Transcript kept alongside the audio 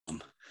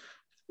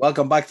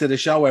Welcome back to the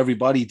show,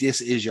 everybody. This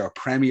is your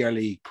Premier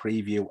League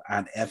preview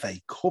and FA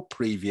Cup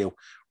preview.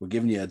 We're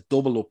giving you a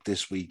double up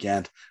this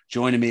weekend.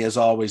 Joining me, as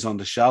always, on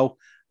the show,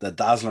 the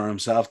Dazzler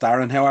himself,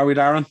 Darren. How are we,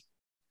 Darren?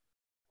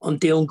 I'm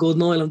doing good,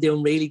 Niall. I'm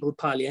doing really good,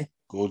 pal, yeah.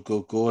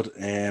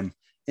 Good.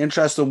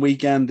 Interesting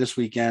weekend this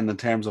weekend in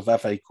terms of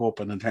FA Cup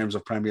and in terms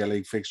of Premier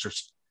League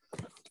fixtures.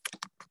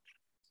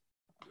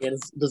 Yeah,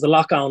 there's a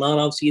lot going on,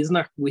 obviously, isn't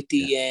there? With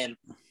the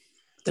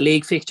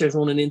league fixtures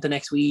running into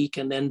next week,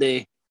 and then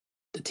the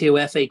two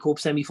FA Cup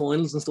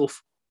semi-finals and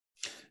stuff.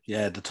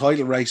 Yeah, the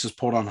title race is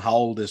put on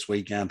hold this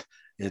weekend.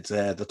 It's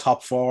the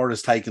top four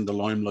is taking the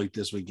limelight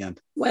this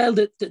weekend. Well,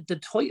 the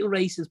title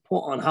race is put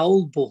on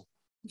hold, but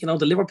you know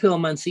the Liverpool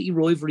and Man City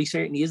rivalry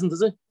certainly isn't,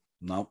 is it?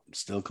 No,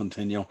 still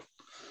continue.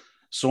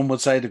 Some would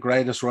say the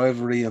greatest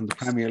rivalry in the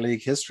Premier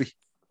League history.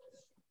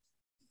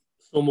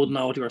 Some wouldn't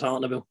know what you were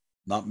talking about.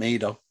 Not me,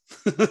 though.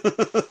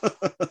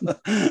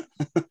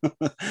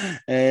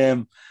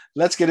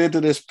 Let's get into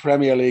this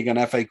Premier League and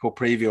FA Cup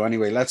preview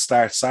anyway. Let's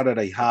start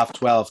Saturday,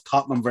 12:30,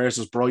 Tottenham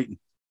versus Brighton.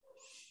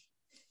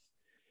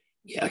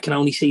 Yeah, I can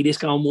only see this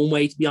going one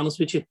way, to be honest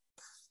with you.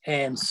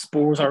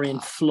 Spurs are in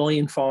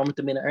flying form at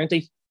the minute, aren't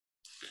they?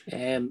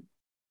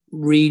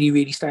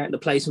 Really starting to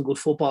play some good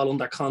football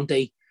under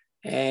Conte.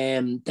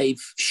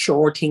 They've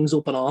shored things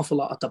up an awful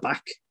lot at the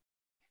back.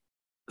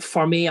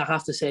 For me, I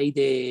have to say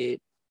the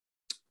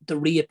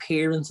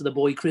reappearance of the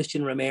boy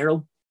Christian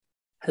Romero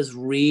has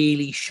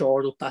really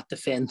shored up that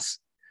defence.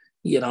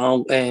 You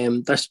know,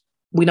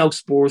 we know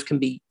Spurs can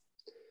be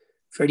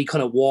fairly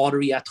kind of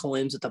watery at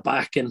times at the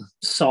back and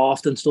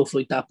soft and stuff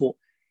like that, but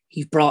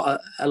he's brought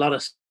a lot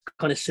of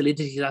kind of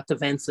solidity to that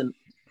defence and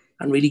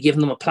really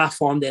given them a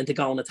platform then to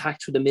go and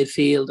attack through the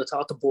midfield. I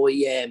thought the boy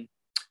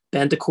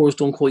Bentancur's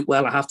done quite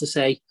well, I have to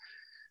say,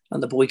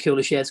 and the boy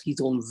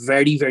Kulusevski's done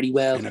very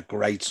well. Been a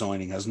great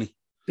signing, hasn't he?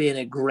 Been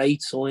a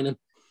great signing.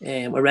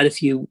 I read a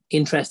few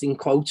interesting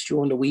quotes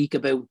during the week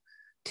about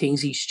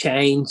things he's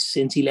changed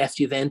since he left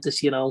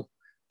Juventus, you know,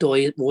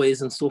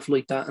 diet-wise and stuff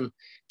like that, and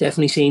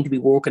definitely seemed to be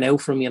working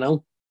out for him, you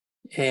know.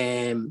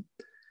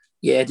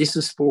 This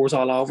is Spurs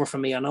all over for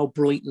me. I know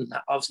Brighton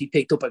obviously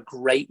picked up a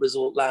great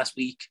result last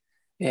week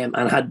and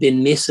had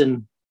been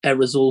missing a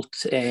result,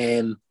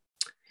 had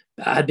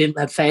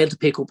failed to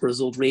pick up a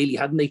result, really,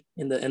 hadn't they,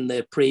 in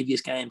the previous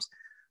games.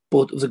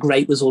 But it was a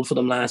great result for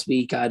them last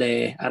week at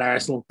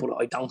Arsenal. But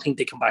I don't think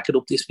they can back it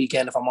up this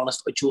weekend, if I'm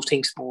honest. I just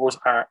think Spurs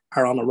are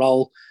on a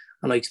roll,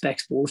 and I expect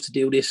Spurs to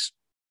do this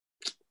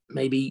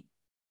maybe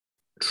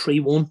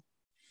 3-1.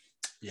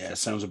 Yeah,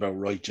 sounds about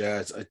right,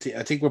 yeah.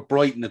 I think with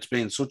Brighton, it's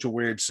been such a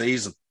weird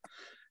season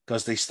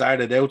because they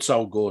started out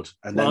so good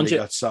and then they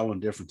got so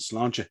indifferent.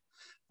 Sláinte.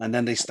 And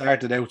then they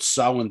started out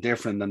so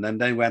indifferent, and then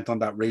they went on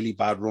that really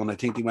bad run. I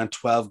think they went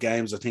 12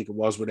 games, I think it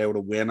was, without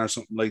a win or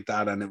something like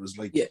that. And it was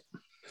like... Yeah.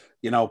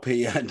 You know,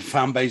 the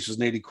fan base was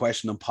nearly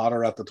questioning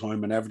Potter at the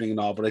time and everything and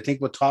all. But I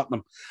think with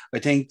Tottenham, I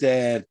think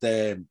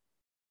the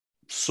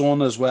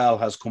son as well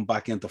has come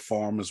back into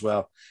form as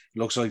well. He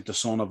looks like the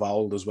son of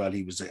old as well.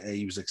 He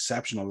was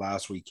exceptional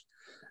last week.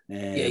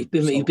 He's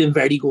been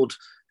very good.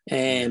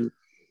 I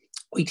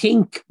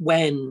think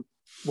when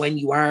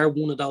you are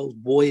one of those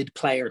wide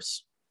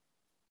players,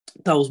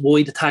 those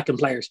wide attacking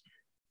players,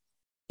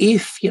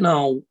 if, you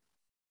know,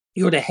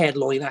 you're the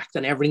headline act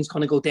and everything's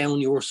going to go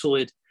down your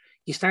side,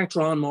 you start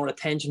drawing more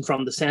attention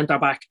from the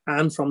centre-back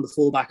and from the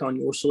full-back on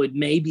your side,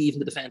 maybe even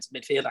the defensive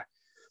midfielder.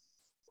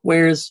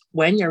 Whereas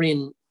when you're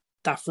in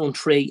that front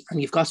three and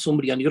you've got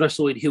somebody on the other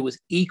side who is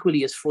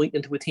equally as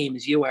frightened to a team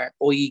as you are,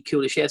 i.e.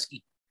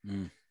 Kulusevski,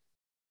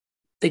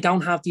 they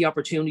don't have the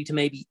opportunity to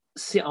maybe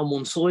sit on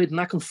one side, and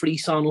that can free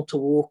Son up to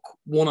work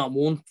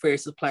one-on-one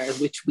versus players,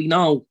 which we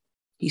know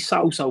he's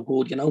so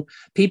good, you know.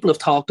 People have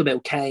talked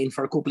about Kane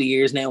for a couple of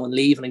years now and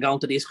leaving and going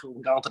to this club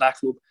and going to that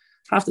club.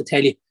 I have to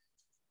tell you,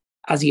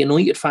 as a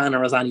United fan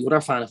or as any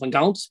other fan, if I'm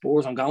going to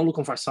Spurs, I'm going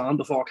looking for Son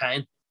before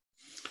Kane.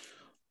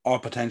 Or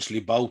potentially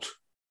both.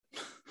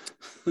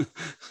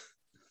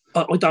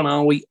 I don't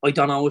know. I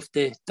don't know if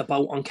the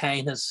boat on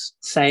Kane has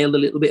sailed a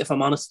little bit, if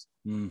I'm honest.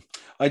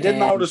 I did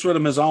notice with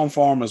him his own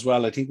form as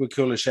well. I think with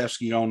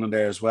Kulusevski going in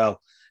there as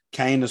well,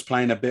 Kane is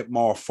playing a bit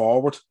more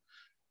forward.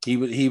 He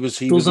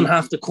doesn't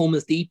have to come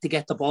as deep to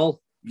get the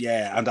ball.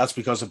 Yeah, and that's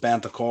because of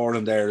Bentancur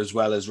in there as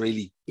well, as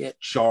really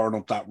shoring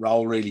up that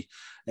role, really.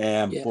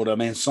 But I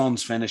mean,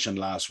 Son's finishing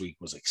last week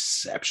was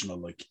exceptional.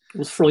 Like, it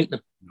was frightening.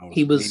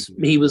 He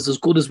was as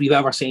good as we've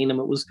ever seen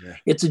him.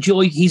 It's a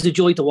joy. He's a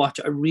joy to watch.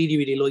 I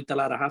really like the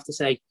lad, I have to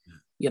say. Yeah.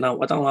 You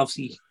know, I don't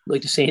obviously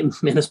like to see him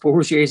in a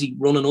Spurs jersey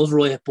running us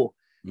riot, but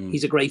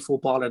he's a great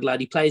footballer, lad.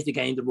 He plays the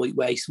game the right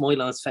way,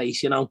 smile on his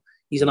face. You know,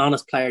 he's an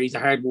honest player. He's a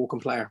hard working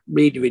player.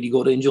 Really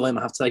good. I enjoy him,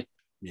 I have to say.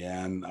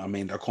 Yeah, and I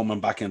mean, they're coming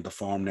back into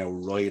form now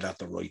right at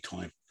the right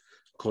time.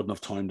 Couldn't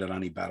have timed it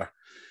any better.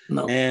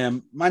 No.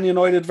 Man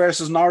United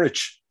versus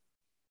Norwich.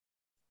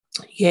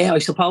 Yeah, I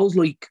suppose,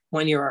 like,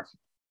 when you're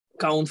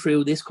going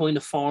through this kind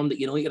of form that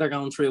United are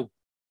going through,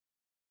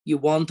 you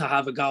want to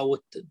have a go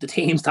with the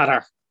teams that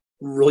are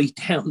right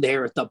down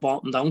there at the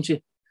bottom, don't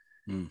you?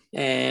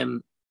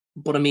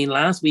 But I mean,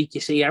 last week,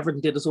 you see,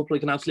 Everton did us up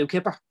like an absolute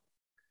kipper.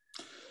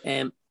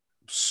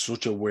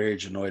 Such a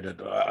weird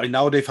United. I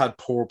know they've had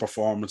poor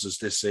performances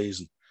this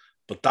season,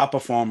 but that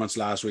performance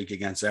last week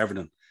against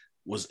Everton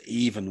was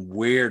even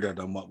weirder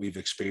than what we've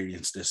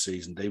experienced this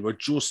season. They were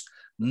just,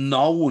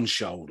 no one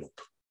showed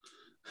up.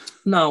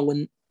 No,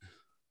 and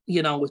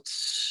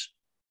it's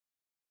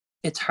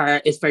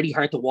hard. It's very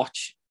hard to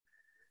watch.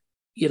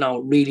 It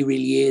really,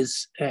 really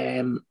is.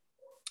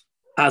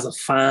 As a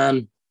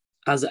fan,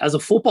 as a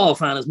football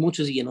fan, as much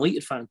as a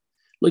United fan,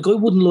 like I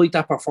wouldn't like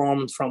that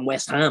performance from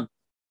West Ham.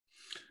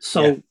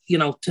 So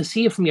to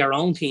see it from your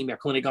own team, you're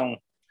kind of going.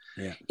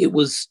 Yeah. It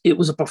was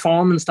a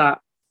performance that,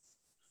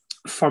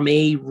 for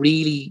me,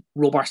 really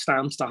rubber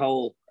stamps the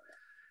whole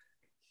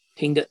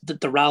thing that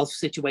the Ralph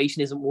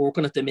situation isn't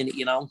working at the minute,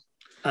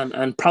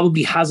 and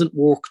probably hasn't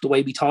worked the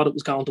way we thought it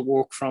was going to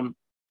work.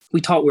 We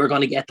thought we were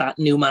going to get that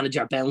new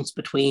manager bounce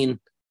between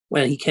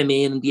when he came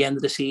in and the end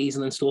of the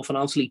season and stuff, and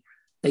obviously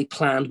they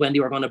planned when they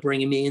were going to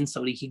bring him in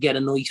so he could get a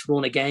nice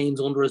run of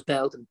games under his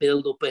belt and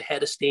build up a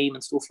head of steam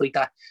and stuff like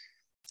that.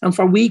 And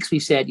for weeks we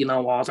said, they're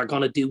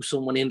going to do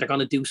someone in, they're going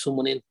to do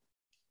someone in.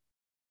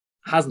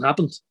 Hasn't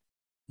happened.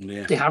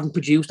 Yeah. They haven't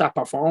produced that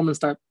performance.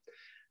 They're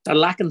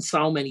lacking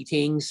so many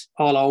things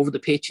all over the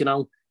pitch,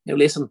 Now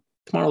listen,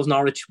 tomorrow's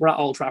Norwich, we're at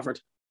Old Trafford.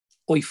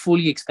 I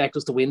fully expect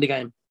us to win the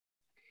game.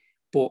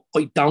 But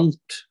I don't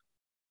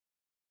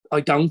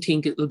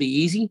think it'll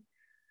be easy,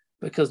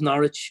 because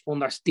Norwich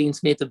under Dean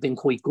Smith have been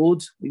quite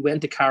good. We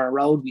went to Carrow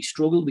Road, we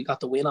struggled, we got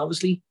the win,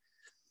 obviously.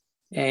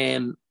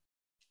 The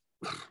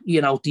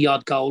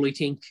odd goal, I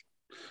think.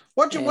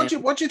 What do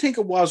you think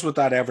it was with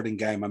that Everton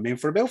game? I mean,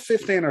 for about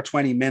 15 or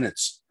 20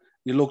 minutes,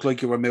 you looked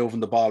like you were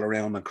moving the ball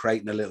around and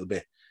creating a little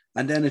bit.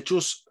 And then it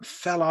just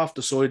fell off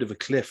the side of a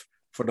cliff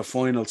for the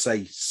final,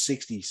 say,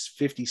 50,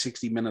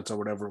 60 minutes or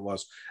whatever it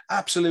was.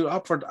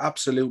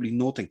 Absolutely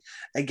nothing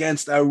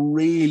against a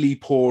really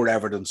poor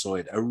Everton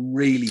side.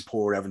 Really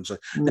poor Everton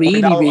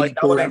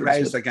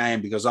raised the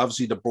game because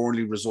obviously the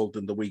Burnley result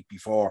in the week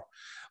before,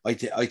 I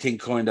think it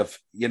kind of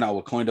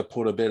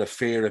put a bit of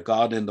fear of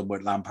God in them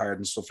with Lampard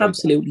and stuff like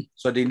Absolutely. that.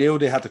 So they knew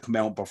they had to come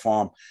out and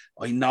perform.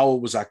 I know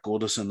it was at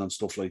Goodison and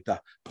stuff like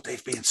that, but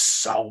they've been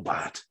so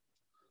bad.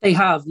 They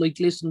have. Like,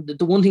 listen,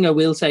 the one thing I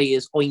will say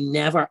is I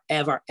never,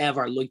 ever,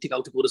 ever like to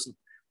go to Goodison.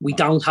 We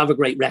don't have a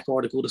great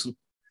record at Goodison,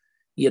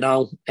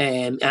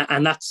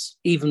 and that's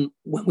even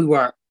when we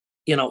were,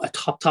 a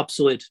top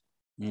side.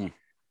 Mm.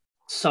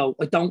 So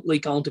I don't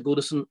like going to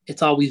Goodison.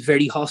 It's always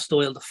very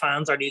hostile. The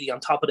fans are nearly on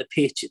top of the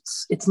pitch.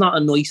 It's not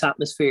a nice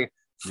atmosphere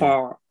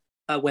for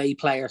away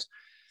players.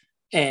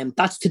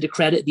 That's to the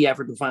credit of the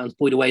Everton fans,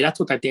 by the way. That's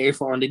what they're there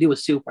for, and they do a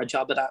super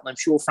job of that. And I'm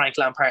sure Frank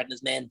Lampard and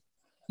his men,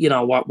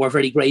 we're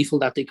very grateful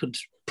that they could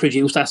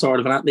produce that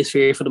sort of an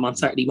atmosphere for them on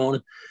Saturday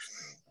morning.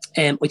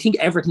 I think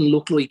Everton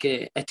looked like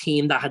a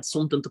team that had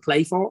something to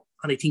play for,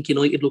 and I think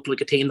United looked like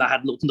a team that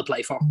had nothing to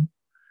play for.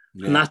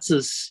 Yeah. And that's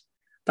as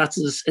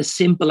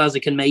simple as I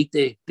can make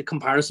the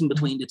comparison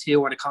between the two,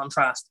 or the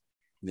contrast.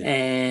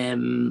 Yeah.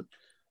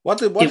 What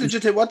did you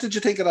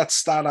think of that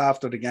stat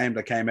after the game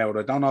that came out?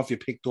 I don't know if you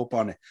picked up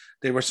on it.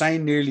 They were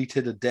saying nearly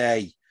to the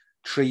day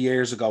 3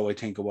 years ago, I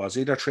think it was,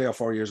 either 3 or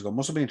 4 years ago,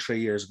 must have been 3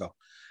 years ago.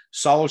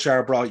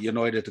 Solskjaer brought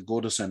United to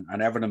Goodison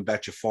and Everton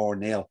bet you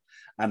 4-0.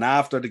 And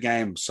after the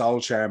game,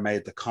 Solskjaer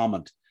made the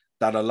comment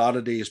that a lot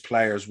of these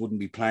players wouldn't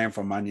be playing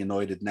for Man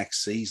United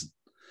next season.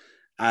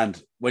 And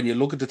when you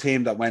look at the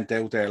team that went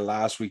out there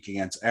last week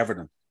against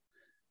Everton,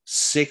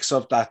 6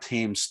 of that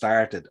team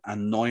started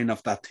and 9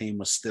 of that team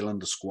was still in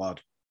the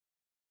squad.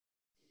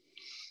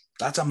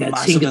 That's a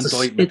massive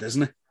indictment,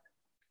 isn't it?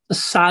 A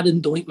sad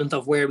indictment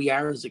of where we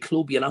are as a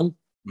club,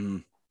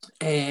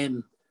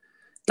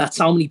 that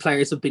so many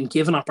players have been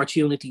given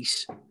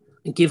opportunities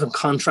and given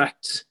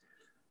contracts,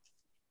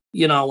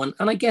 and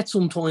I get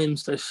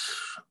sometimes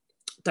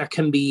there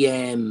can be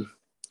a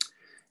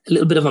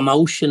little bit of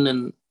emotion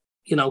and,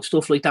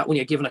 stuff like that when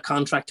you're giving a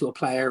contract to a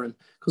player, and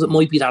because it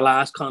might be their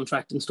last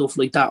contract and stuff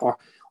like that,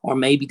 or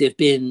maybe they've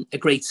been a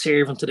great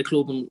servant to the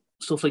club and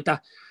stuff like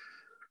that.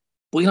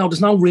 But,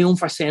 there's no room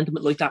for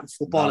sentiment like that in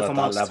football. Not at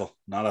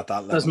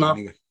that level. There's not,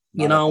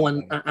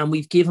 and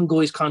we've given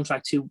guys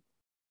contracts who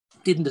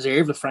didn't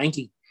deserve it,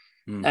 frankly.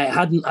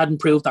 Hadn't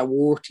proved their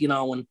worth,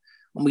 and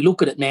when we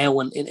look at it now,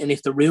 and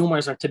if the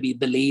rumours are to be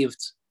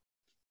believed,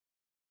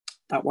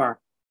 that we're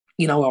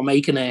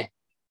making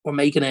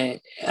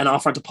an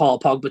offer to Paul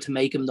Pogba to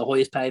make him the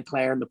highest paid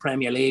player in the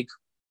Premier League.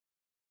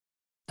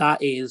 That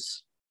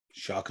is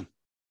shocking.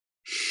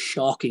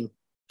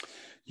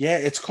 Yeah,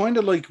 it's kind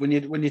of like when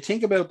you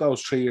think about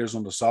those 3 years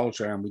under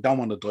Solskjaer, and we don't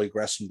want to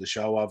digress from the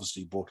show,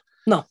 obviously, but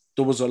no,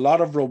 there was a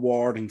lot of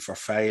rewarding for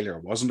failure,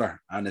 wasn't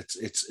there? And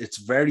it's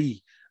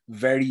very,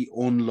 very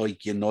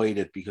unlike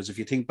United, because if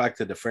you think back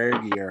to the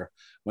Fergie year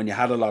when you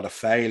had a lot of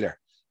failure,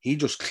 he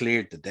just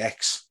cleared the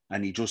decks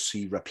and he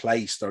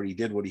replaced, or he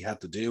did what he had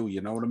to do.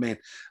 You know what I mean?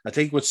 I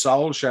think with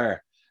Solskjaer,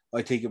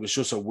 I think it was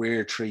just a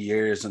weird 3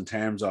 years in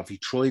terms of he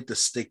tried to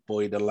stick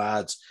by the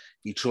lads.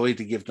 He tried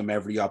to give them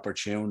every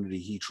opportunity.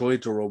 He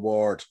tried to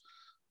reward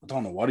I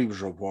don't know what he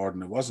was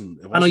rewarding. It wasn't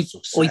And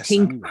success. I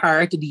think anyway.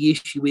 part of the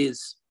issue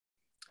is,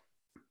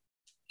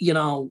 you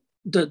know,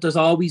 there's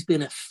always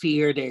been a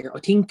fear there. I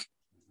think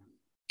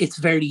it's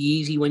very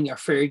easy when you're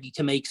Fergie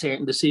to make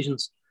certain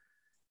decisions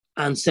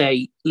and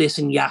say,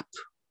 listen, Yap,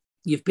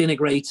 you've been a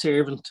great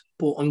servant,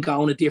 but I'm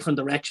going a different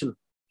direction.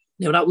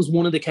 Now, that was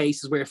one of the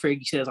cases where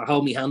Fergie says, I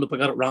hold my hand up, I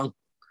got it wrong.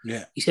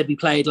 Yeah. He said, we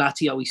played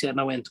Lazio. He said,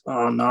 and I went,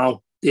 oh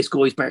no, this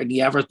guy's better than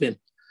he ever's been.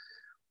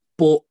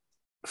 But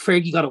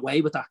Fergie got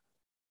away with that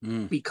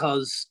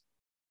because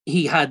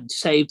he had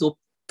saved up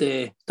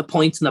the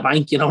points in the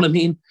bank, you know what I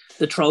mean?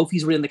 The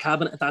trophies were in the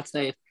cabinet at that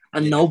stage,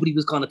 and nobody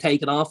was going to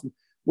take it off him.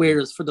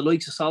 Whereas for the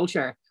likes of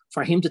Solskjaer,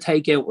 for him to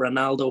take out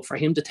Ronaldo, for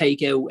him to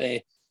take out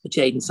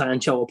Jadon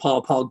Sancho or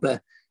Paul Pogba,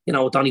 you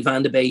know, Donny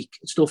van de Beek,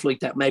 stuff like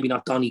that. Maybe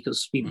not Donny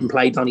because we didn't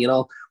play Donny at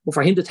all. But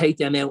for him to take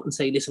them out and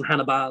say, listen,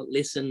 Hannibal,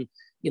 listen,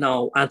 you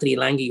know, Anthony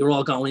Lange, you're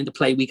all going into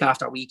play week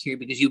after week here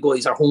because you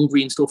guys are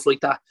hungry and stuff like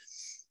that.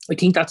 I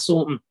think that's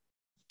something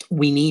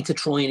we need to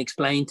try and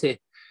explain to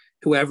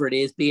whoever it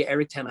is, be it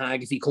Eric Ten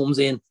Hag, if he comes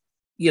in,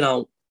 you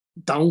know,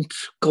 don't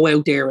go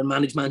out there and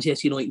manage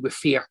Manchester United with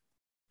fear,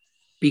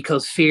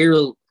 because fear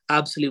will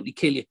absolutely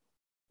kill you,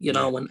 you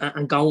know,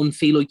 and go and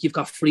feel like you've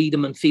got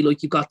freedom and feel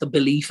like you've got the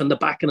belief and the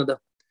backing of the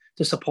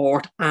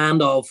support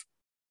and of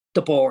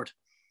the board.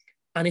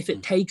 And if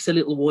it takes a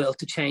little while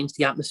to change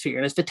the atmosphere,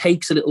 and if it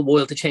takes a little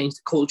while to change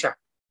the culture,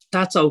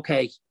 that's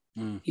okay,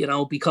 you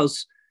know,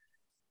 because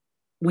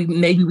we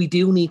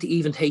do need to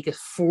even take a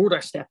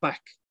further step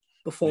back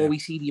before we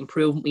see the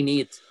improvement we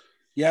need.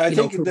 Yeah, I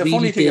think the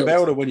funny thing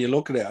about it, when you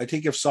look at it, I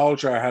think if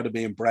Solskjaer had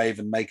been brave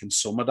in making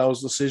some of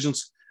those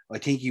decisions, I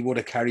think he would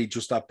have carried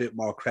just that bit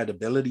more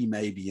credibility,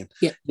 maybe. And,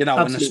 you know,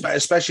 and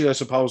especially, I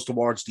suppose,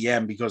 towards the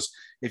end, because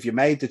if you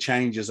made the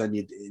changes and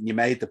you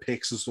made the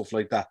picks and stuff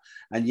like that,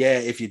 and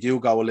if you do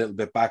go a little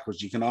bit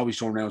backwards, you can always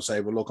turn around and say,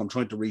 well, look, I'm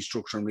trying to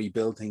restructure and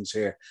rebuild things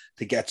here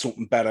to get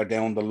something better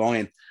down the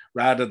line,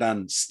 rather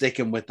than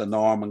sticking with the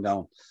norm and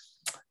going,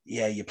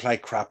 yeah, you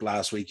played crap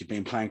last week. You've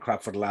been playing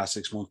crap for the last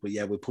 6 months, but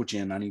we'll put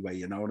you in anyway.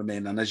 You know what I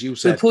mean? And as you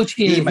said,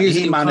 he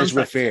managed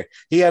with fear.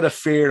 He had a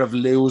fear of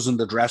losing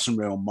the dressing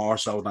room more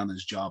so than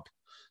his job.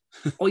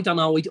 I don't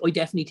know. I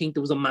definitely think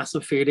there was a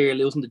massive fear there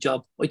losing the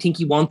job. I think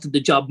he wanted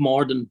the job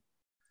more than,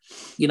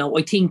 you know,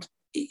 I think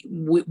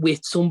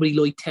with somebody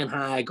like Ten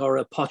Hag or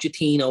a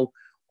Pochettino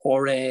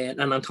or an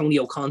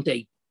Antonio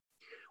Conte,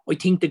 I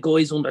think the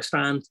guys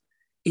understand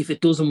if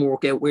it doesn't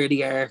work out where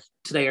they are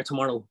today or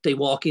tomorrow, they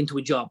walk into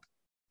a job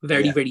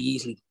very, very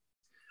easily.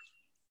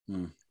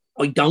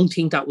 I don't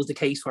think that was the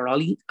case for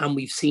Ollie, and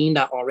we've seen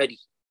that already.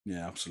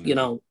 Yeah, absolutely. You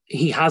know,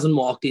 he hasn't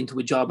walked into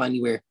a job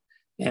anywhere,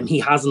 and he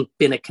hasn't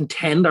been a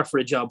contender for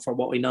a job, for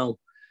what I know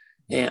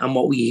and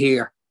what we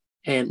hear.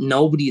 And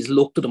nobody has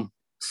looked at him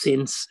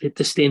since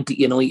the stint at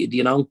United,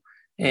 you know.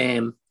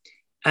 And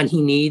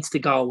he needs to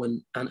go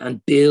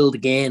and build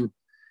again,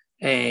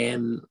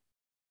 you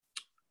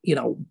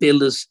know,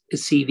 build his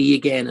CV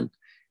again, and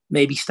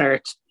maybe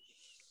start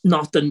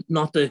not the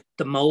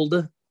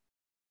Molde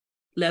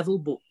level,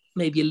 but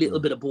maybe a little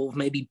bit above,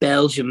 maybe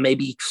Belgium,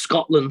 maybe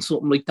Scotland,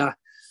 something like that,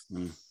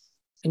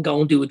 and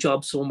go and do a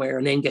job somewhere,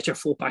 and then get your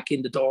foot back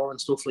in the door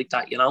and stuff like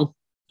that, you know.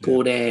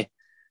 But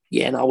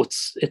no,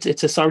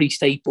 it's a sorry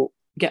state. But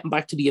getting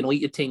back to the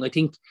United thing, I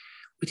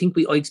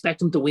I expect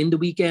them to win the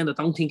weekend. I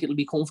don't think it'll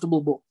be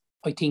comfortable, but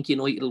I think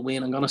United will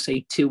win. I'm gonna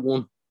say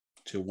 2-1.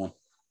 2-1.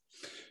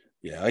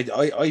 Yeah,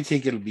 I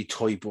think it'll be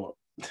tight, but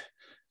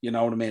you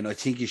know what I mean? I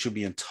think you should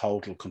be in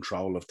total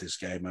control of this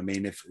game. I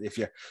mean,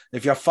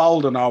 if you're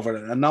folding over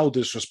it, and no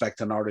disrespect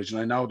to Norwich,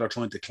 and I know they're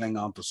trying to cling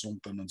on to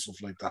something and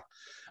stuff like that,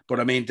 but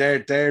I mean,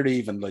 they're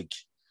even like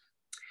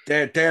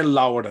they're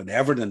lower than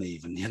everything,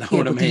 even. You know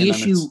what I mean?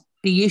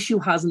 The issue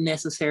hasn't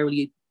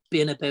necessarily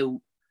been about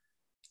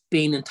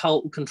being in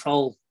total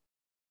control.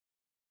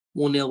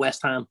 1-0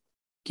 West Ham,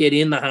 get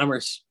in the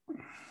hammers.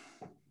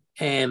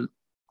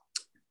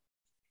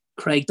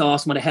 Craig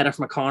Dawson with a header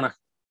from a corner.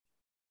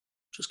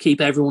 Just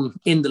keep everyone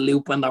in the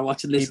loop when they're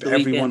watching this. Keep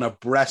everyone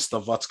abreast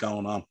of what's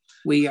going on.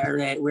 We're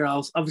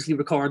obviously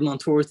recording on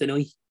Thursday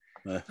night,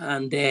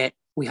 and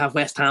we have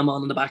West Ham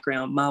on in the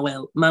background.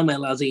 Manuel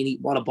Lanzini,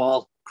 what a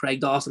ball! Craig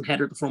Dawson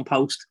header at the front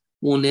post,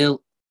 1-0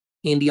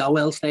 in the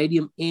OL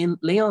Stadium in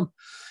Lyon.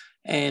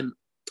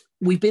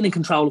 We've been in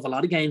control of a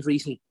lot of games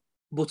recently,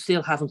 but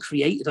still haven't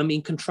created. I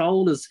mean,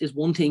 control is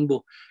one thing,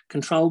 but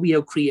control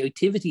without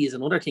creativity is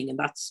another thing, and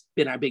that's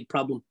been our big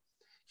problem.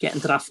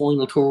 Getting to that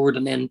final third,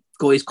 and then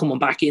guys coming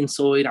back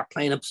inside or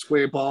playing a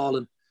square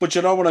ball. But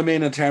you know what I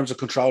mean in terms of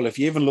control? If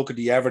you even look at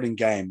the Everton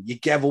game, you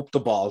gave up the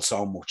ball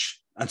so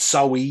much and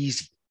so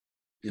easy.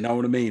 You know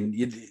what I mean?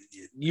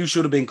 You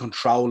should have been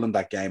controlling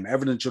that game.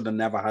 Everton should have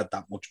never had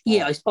that much ball.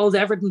 Yeah, I suppose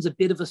Everton's a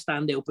bit of a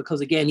standout because,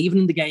 again,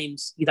 even in the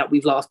games that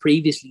we've lost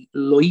previously,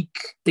 like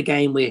the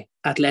game with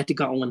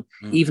Atletico and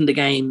even the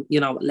game, you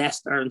know,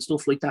 Leicester and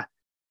stuff like that,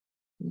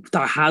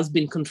 there has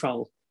been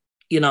control.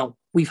 You know,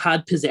 we've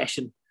had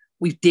possession.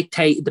 We've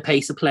dictated the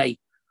pace of play,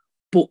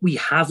 but we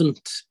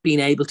haven't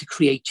been able to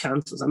create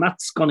chances, and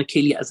that's going to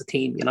kill you as a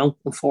team, you know,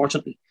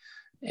 unfortunately.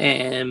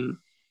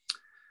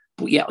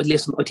 But yeah,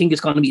 listen, I think it's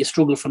going to be a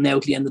struggle from now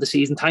to the end of the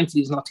season.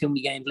 Thankfully, there's not too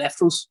many games left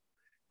for us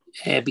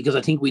because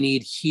I think we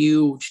need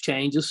huge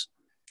changes.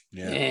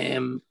 Yeah.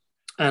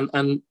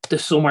 And the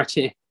summer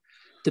to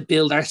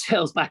build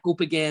ourselves back up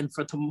again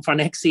for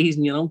next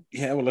season, you know?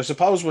 Yeah, well, I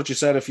suppose what you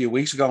said a few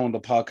weeks ago on the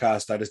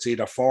podcast, that it's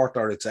either fourth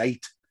or it's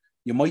eighth,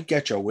 you might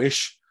get your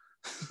wish.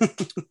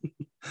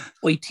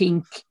 I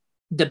think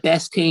the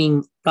best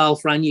thing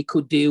Ralph Rangnick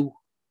could do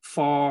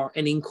for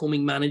an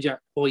incoming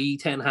manager, i.e.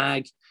 Ten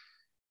Hag,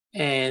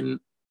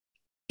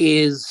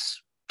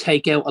 is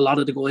take out a lot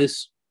of the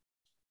guys,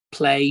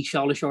 play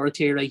Shola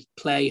Shoretire,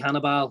 play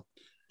Hannibal.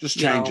 Just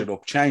change it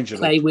up.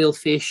 Play Will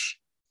Fish,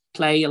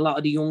 play a lot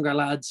of the younger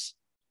lads,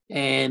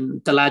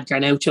 the lad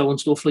Garnacho and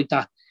stuff like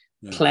that.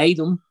 Yeah. Play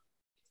them,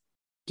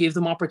 give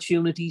them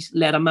opportunities,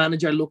 let a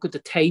manager look at the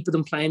tape of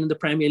them playing in the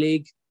Premier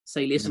League,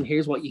 say, listen,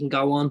 here's what you can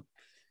go on.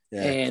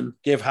 Yeah.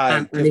 Give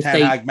Ten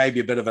Hag maybe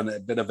a bit of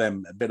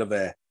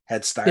a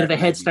head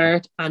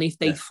start. And if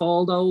they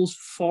fall those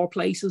 4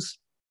 places,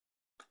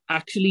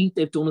 actually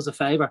they've done us a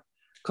favour,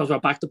 because we're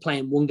back to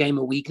playing 1 game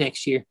a week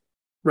next year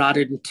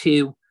rather than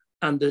 2,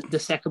 and the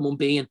second one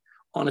being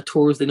on a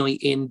Thursday night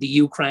in the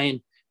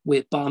Ukraine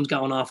with bombs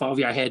going off over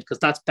your head, because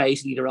that's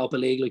basically the Europa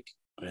League. Like,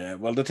 yeah,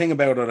 well, the thing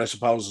about it, I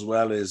suppose, as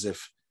well, is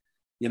if,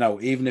 you know,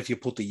 even if you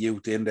put the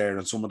youth in there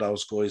and some of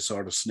those guys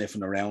sort of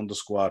sniffing around the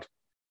squad,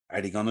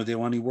 are they going to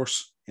do any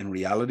worse? In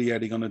reality, are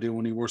they going to do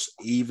any worse,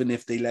 even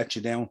if they let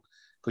you down?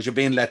 Because you're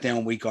being let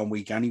down week on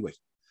week anyway.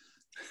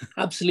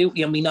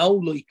 Absolutely. And we know,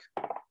 like,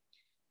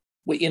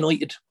 with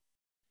United,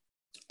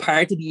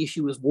 part of the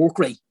issue is work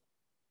rate.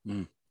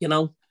 You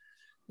know,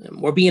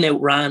 we're being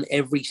outran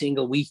every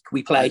single week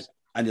we play.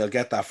 And you'll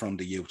get that from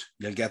the youth.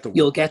 You'll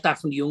get that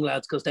from the young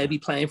lads, because they'll be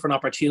playing for an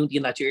opportunity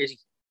in that jersey.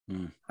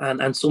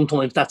 And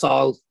sometimes that's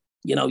all,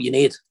 you know, you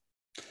need.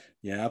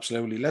 Yeah,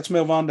 absolutely. Let's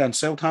move on then.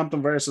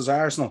 Southampton versus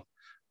Arsenal.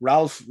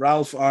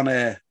 Ralph on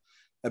a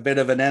bit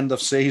of an end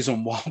of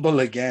season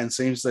wobble again.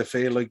 Seems to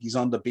feel like he's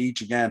on the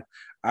beach again.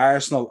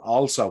 Arsenal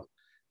also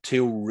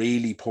 2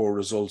 really poor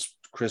results.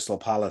 Crystal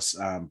Palace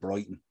and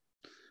Brighton.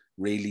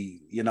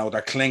 Really, you know,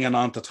 they're clinging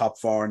on to top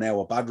 4 now.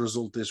 A bad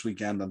result this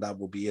weekend and that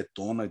will be it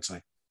done, I'd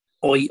say.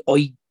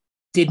 I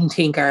didn't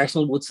think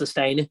Arsenal would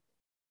sustain it.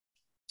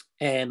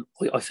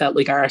 I felt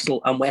like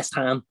Arsenal and West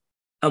Ham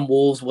and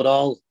Wolves would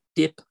all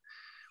dip.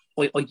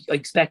 I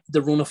expected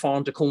the run of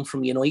form to come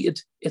from United.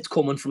 It's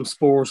coming from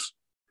Spurs.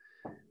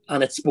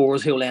 And it's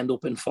Spurs who'll end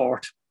up in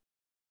 4th.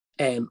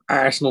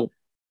 Arsenal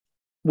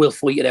will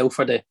fight it out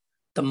for the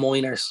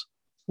minors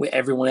with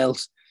everyone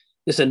else.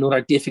 This is another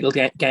difficult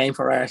game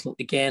for Arsenal.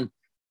 Again,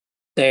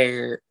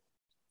 they're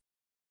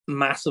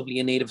massively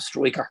in need of a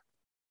striker.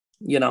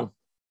 You know,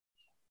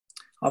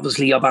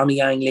 obviously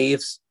Aubameyang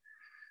leaves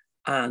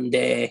and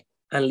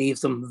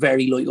leaves them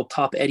very light up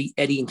top. Eddie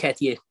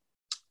Nketiah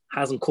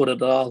hasn't cut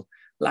it at all.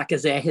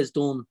 Lacazette has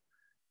done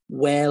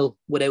well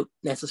without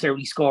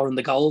necessarily scoring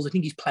the goals. I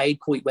think he's played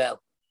quite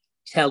well.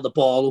 He's held the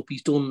ball up.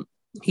 He's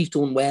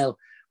done well,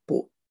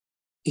 but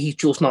he's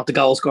just not the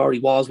goal scorer he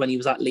was when he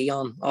was at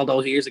Lyon all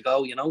those years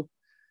ago, you know.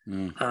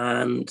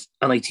 And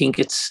I think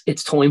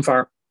it's time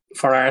for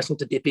Arsenal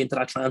to dip into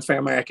that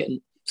transfer market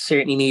and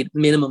certainly need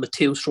minimum of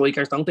 2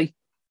 strikers, don't they?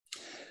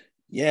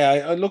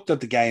 Yeah, I looked at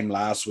the game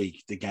last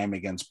week, the game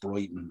against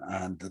Brighton,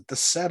 and the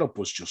setup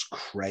was just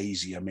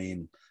crazy. I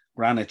mean,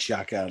 Granit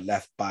Xhaka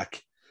left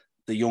back,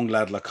 the young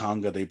lad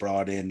Lokonga they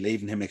brought in,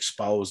 leaving him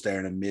exposed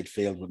there in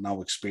midfield with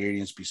no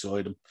experience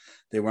beside him.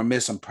 They were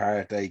missing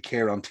Partey.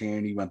 Kieran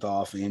Tierney went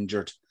off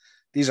injured.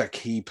 These are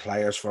key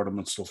players for them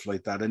and stuff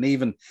like that. And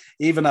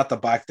even at the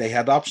back, they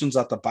had options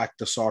at the back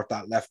to sort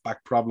that left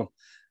back problem.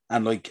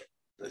 And like,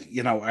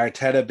 you know,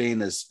 Arteta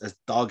being as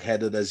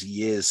dog-headed as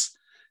he is,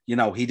 you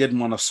know, he didn't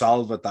want to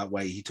solve it that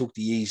way. He took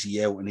the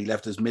easy out and he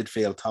left his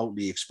midfield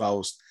totally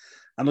exposed.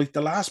 And like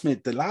the last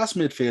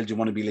midfield you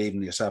want to be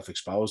leaving yourself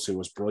exposed to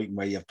was Brighton,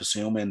 where you have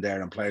Basuma in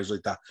there and players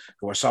like that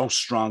who are so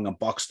strong and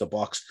box to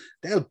box.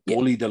 They'll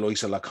bully the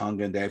likes of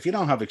Lokonga in there. If you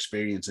don't have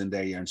experience in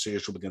there, you're in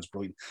serious trouble against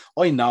Brighton.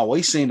 I know.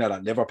 I seen that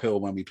at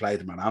Liverpool when we played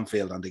them at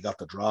Anfield and they got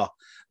the draw.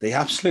 They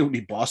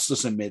absolutely bossed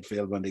us in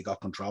midfield when they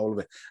got control of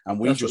it. And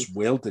we just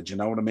wilted, you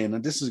know what I mean?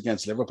 And this is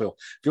against Liverpool.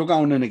 If you're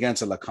going in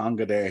against a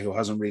Lokonga there who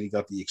hasn't really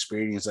got the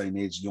experience that he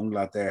needs, young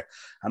lad there.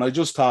 And I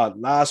just thought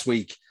last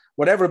week,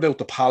 whatever about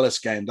the Palace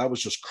game, that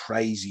was just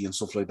crazy and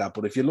stuff like that.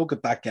 But if you look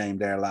at that game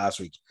there last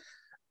week,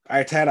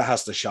 Arteta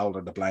has to shoulder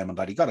the blame on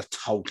that. He got it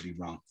totally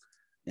wrong.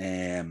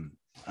 And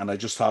I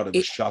just thought it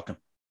was shocking.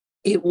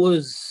 There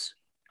was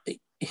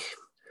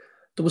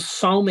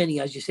so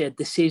many, as you said,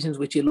 decisions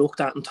which you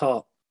looked at and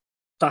thought,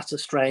 that's a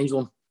strange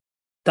one.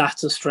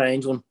 That's a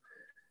strange one.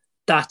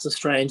 That's a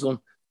strange one.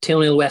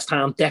 2-0 West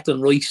Ham,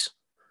 Declan Rice,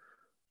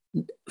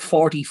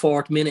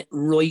 44th minute,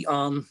 right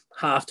on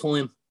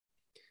half-time.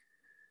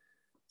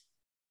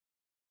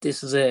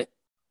 This is a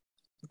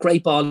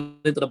great ball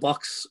into the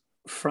box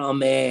from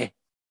the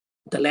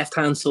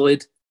left-hand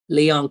side.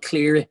 Leon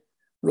clear it.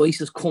 Rice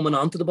is coming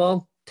onto the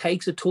ball,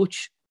 takes a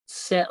touch,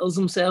 settles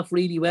himself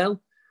really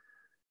well,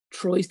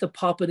 tries to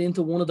pop it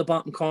into one of the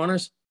bottom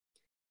corners.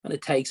 and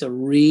it takes a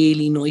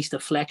really nice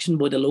deflection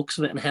by the looks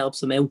of it and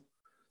helps him out.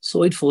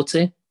 Side foots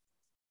it.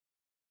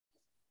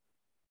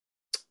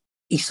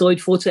 He side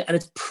foots it, and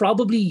it's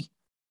probably,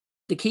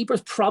 the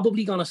keeper's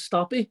probably going to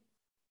stop it.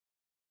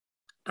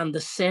 And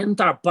the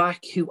centre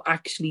back who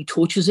actually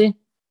touches it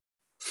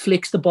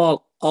flicks the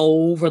ball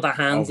over the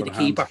hands of the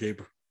keeper.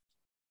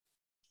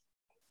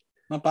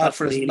 Not bad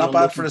for a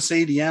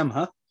CDM,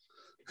 huh?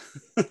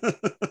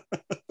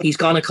 He's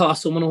going to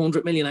cost someone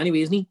 100 million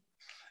anyway, isn't he?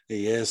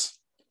 He is.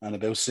 And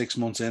about 6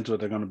 months into it,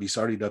 they're going to be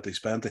sorry that they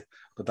spent it.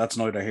 But that's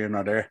neither here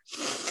nor there.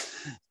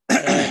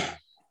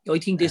 I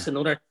think this is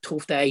another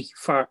tough day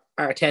for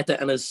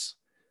Arteta and his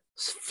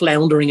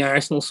floundering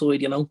Arsenal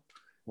side, you know.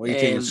 What do you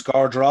think? A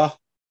score draw?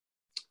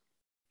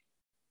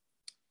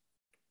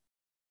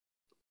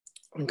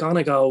 I'm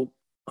gonna go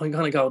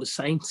the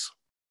Saints.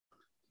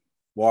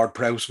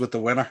 Ward-Prowse with the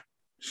winner.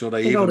 Should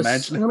I even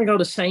mention it? I'm gonna go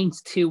the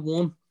Saints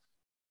 2-1.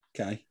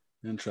 Okay,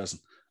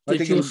 interesting. I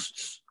think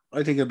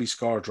it'll be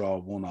score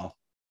draw 1-0. I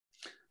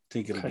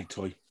think it'll be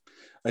tight.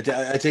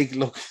 I think,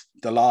 look,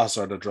 the loss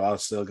or the draw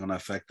is still going to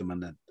affect them,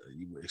 and then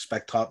you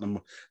expect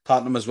Tottenham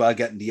as well,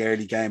 getting the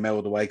early game out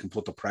of the way, can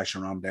put the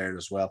pressure on there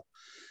as well.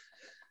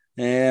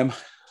 The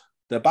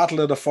Battle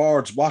of the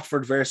Fords,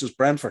 Watford versus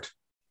Brentford.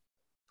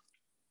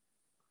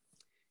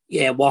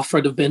 Yeah,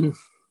 Watford have been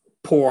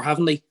poor,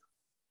 haven't they?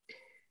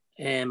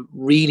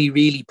 Really,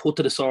 really put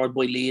to the sword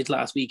by Leeds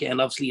last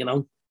weekend, obviously, you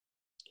know.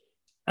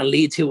 And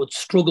Leeds, who had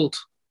struggled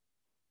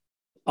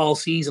all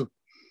season,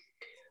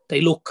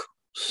 they look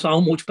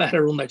so much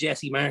better under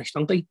Jesse Marsh,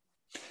 don't they?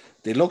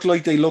 They look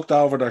like they looked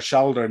over their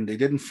shoulder and they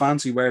didn't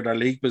fancy where their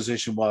league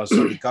position was,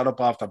 so they got up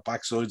off their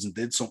backsides and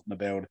did something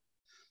about it.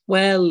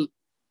 Well,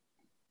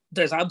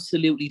 there's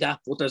absolutely that,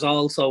 but there's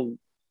also,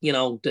 you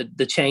know,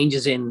 the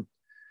changes in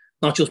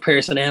not just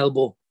personnel,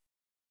 but,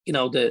 you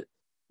know, the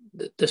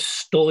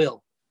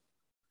style.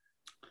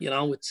 You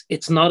know,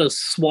 it's not as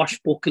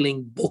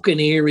swashbuckling,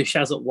 buccaneerish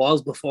as it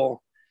was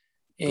before.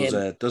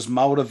 There's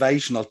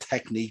motivational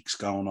techniques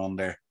going on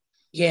there.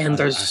 Yeah, and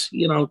there's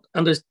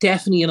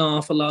definitely an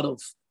awful lot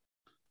of,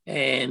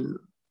 an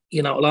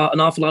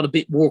awful lot of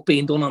bit work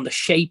being done on the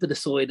shape of the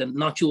side, and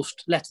not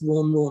just let's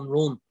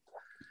run,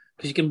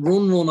 because you can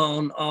run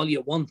on all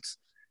you want.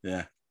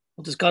 Yeah,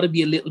 but there's got to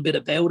be a little bit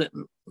about it.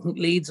 And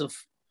Leeds have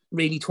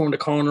really turned the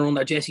corner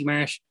under Jesse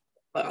Marsh.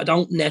 I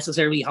don't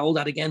necessarily hold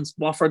that against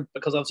Watford,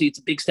 because obviously it's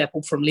a big step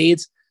up from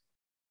Leeds,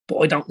 but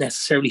I don't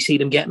necessarily see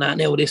them getting that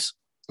now. This,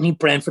 I think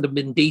Brentford have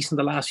been decent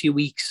the last few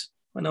weeks.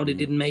 I know they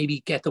didn't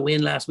maybe get the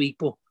win last week,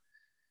 but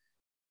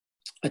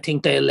I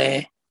think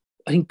I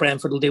think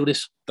Brentford will do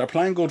this. They're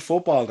playing good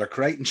football. They're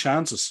creating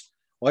chances.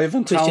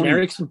 Ivan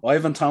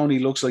Toney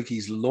looks like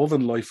he's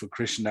loving life with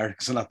Christian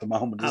Eriksen at the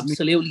moment, isn't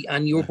Absolutely.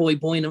 And your boy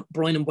Brian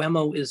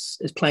Mbeumo is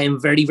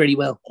playing very, very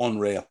well.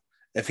 Unreal.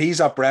 If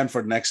he's at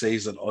Brentford next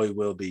season, I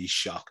will be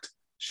shocked.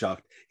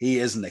 He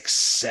is an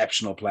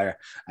exceptional player.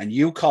 And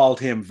you called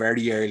him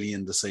very early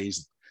in the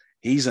season.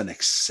 He's an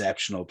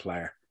exceptional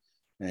player.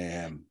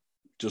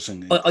 Just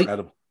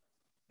incredible.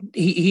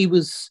 They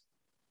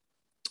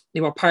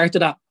were part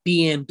of that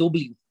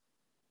BMW.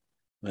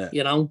 Yeah.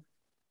 You know,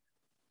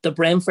 the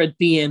Brentford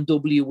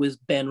BMW was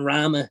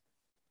Benrahma,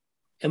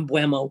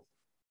 Mbeumo,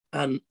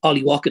 and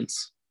Ollie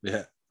Watkins.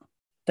 Yeah.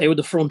 They were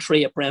the front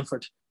three at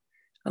Brentford.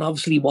 And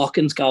obviously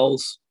Watkins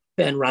goes,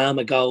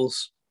 Benrahma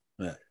goes.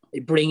 Yeah. They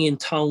bring in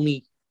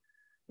Tony,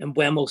 and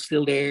Mbeumo's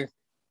still there.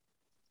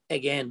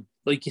 Again,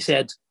 like you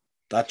said,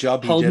 that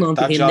job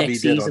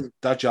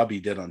he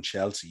did on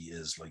Chelsea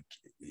is like,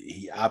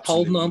 he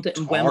absolutely holding on to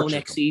Mbeumo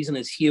next season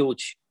is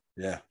huge.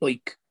 Yeah,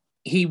 like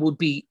he would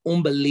be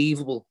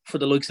unbelievable for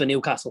the likes of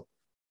Newcastle,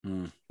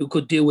 who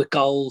could do with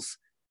goals,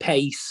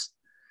 pace,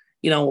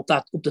 you know,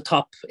 up the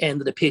top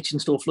end of the pitch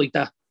and stuff like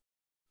that.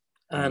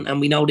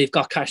 And we know they've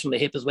got cash on the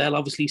hip as well,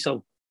 obviously.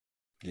 So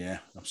yeah,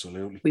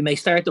 absolutely. We may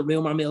start the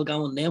rumour mill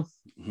going now.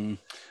 Mm-hmm.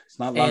 It's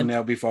not long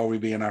now before we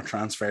be in our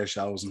transfer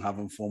shows and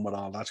having fun with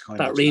all that kind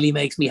of stuff. That really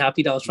makes me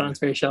happy, those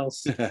transfer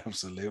shows.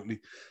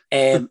 Absolutely.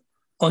 I'm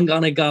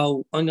gonna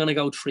go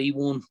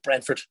 3-1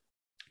 Brentford.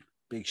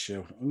 Big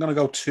show. I'm gonna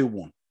go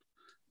 2-1.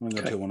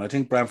 I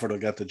think Brentford will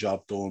get the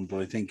job done,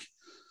 but I think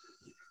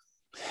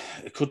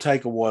it could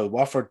take a while.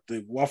 Watford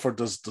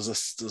does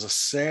a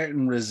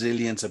certain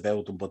resilience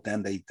about them, but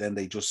then they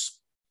just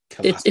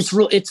collapse.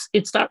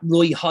 It's that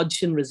Roy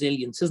Hodgson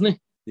resilience, isn't it?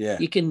 Yeah.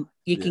 You can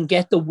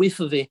get the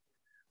whiff of it,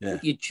 yeah.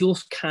 but you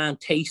just can't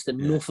taste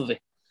enough of it.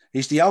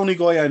 He's the only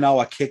guy I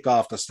know at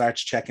kickoff that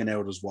starts checking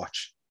out his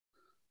watch.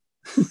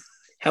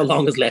 How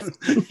long is left?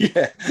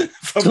 Yeah,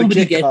 from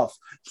the kickoff.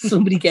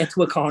 Somebody get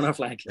to a corner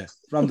flag. Yeah,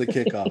 from the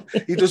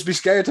kickoff. He'd just be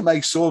scared to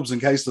make subs in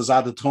case there's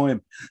added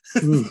time.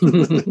 Then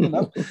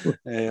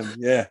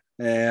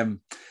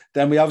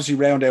we obviously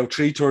round out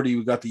 3:30.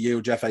 We got the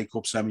huge FA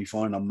Cup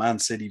semi-final, Man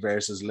City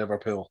versus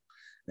Liverpool.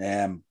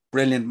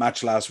 Brilliant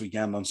match last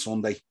weekend on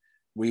Sunday.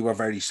 We were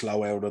very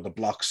slow out of the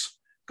blocks.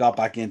 Got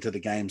back into the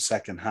game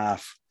second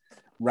half.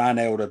 Ran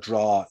out a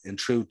draw. In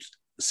truth,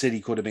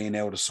 City could have been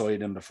out of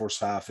sight in the first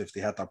half if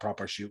they had their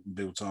proper shooting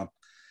boots on,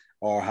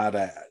 or had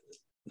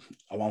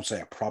I won't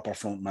say a proper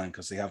front man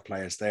because they have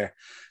players there.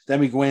 Then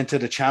we go into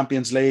the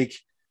Champions League.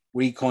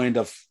 We kind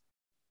of,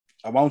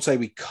 I won't say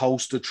we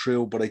coasted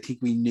through, but I think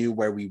we knew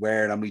where we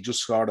were, and we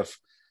just sort of,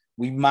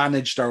 we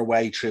managed our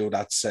way through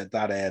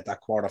that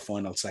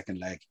quarter-final second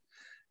leg.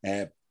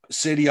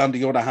 City, on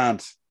the other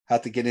hand,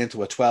 had to get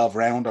into a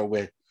 12-rounder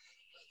with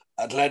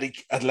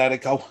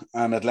Atletico,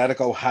 and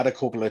Atletico had a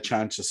couple of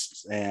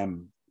chances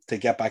to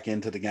get back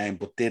into the game,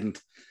 but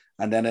didn't.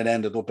 And then it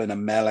ended up in a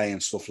melee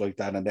and stuff like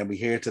that. And then we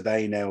hear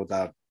today now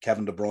that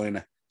Kevin De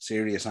Bruyne,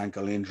 serious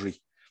ankle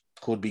injury,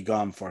 could be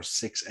gone for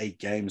 6-8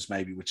 games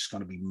maybe, which is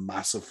going to be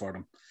massive for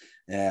them.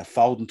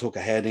 Foden took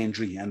a head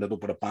injury, ended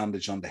up with a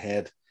bandage on the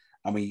head.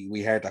 And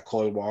we heard that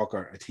Kyle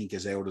Walker, I think,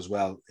 is out as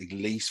well, at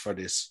least for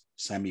this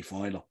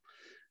semi-final.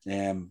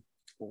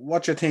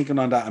 What you're thinking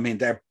on that? I mean,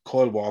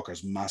 Kyle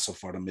Walker's massive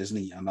for them, isn't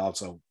he? And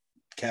also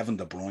Kevin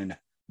De Bruyne,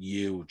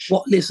 huge.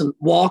 Well, listen,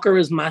 Walker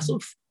is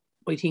massive.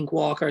 I think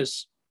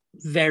Walker's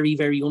very,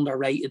 very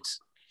underrated.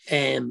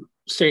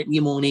 Certainly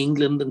among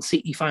England and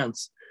City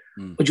fans.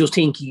 I just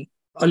think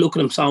I look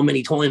at him so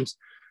many times,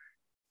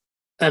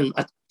 and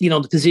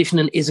the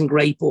positioning isn't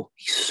great, but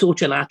he's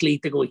such an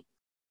athlete, the guy,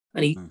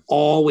 and he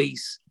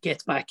always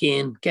gets back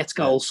in, gets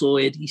goal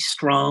side. He's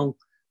strong.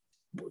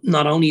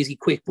 Not only is he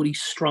quick, but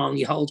he's strong.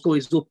 He holds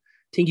guys up.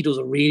 I think he does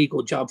a really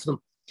good job for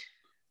them.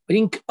 I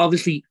think,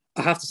 obviously,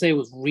 I have to say I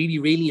was really,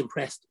 really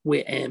impressed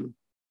with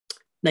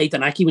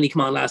Nathan Ake when he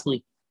came on last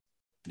night.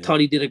 Yeah.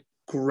 Thought he did a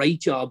great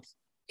job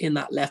in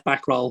that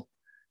left-back role.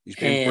 He's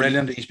been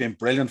brilliant. He's been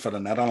brilliant for the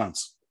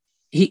Netherlands.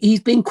 He's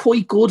been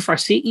quite good for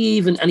City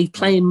even, and he's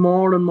playing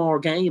more and more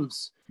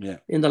games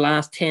in the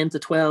last 10 to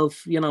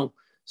 12,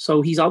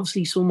 So he's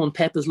obviously someone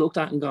Pep has looked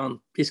at and gone,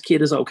 this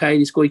kid is okay,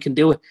 this guy can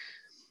do it.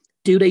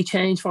 Do they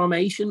change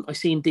formation? I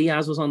seen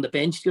Diaz was on the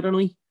bench the other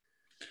night.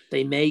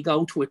 They may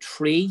go to a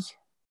 3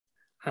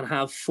 and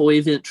have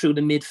 5 through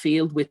the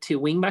midfield with 2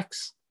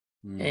 wing-backs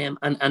and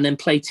then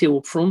play 2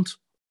 up front.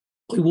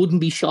 I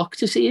wouldn't be shocked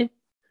to see it.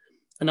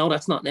 I know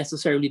that's not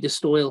necessarily the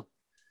style.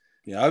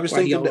 Yeah, I was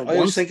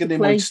thinking they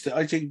might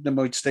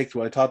stick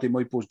to it. I thought they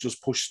might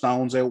just push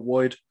Stones out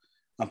wide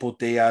and put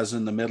Diaz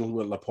in the middle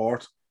with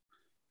Laporte.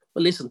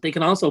 Well, listen, they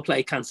can also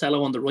play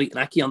Cancelo on the right and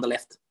Ake on the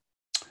left.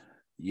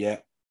 Yeah.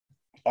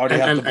 Or they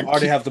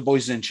have the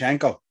boys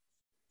Zinchenko.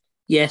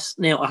 Yes.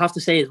 Now, I have to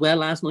say as well,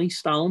 last night,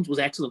 Stones was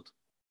excellent.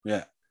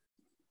 Yeah.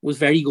 Was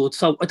very good.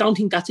 So I don't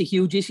think that's a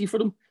huge issue for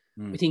them.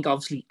 I think,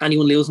 obviously,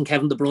 anyone losing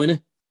Kevin De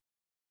Bruyne,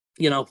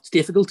 it's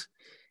difficult.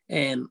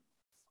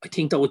 I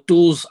think, though, it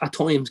does at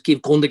times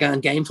give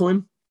Gundogan game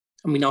time,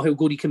 and we know how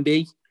good he can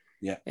be.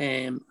 Yeah.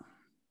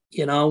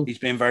 He's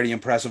been very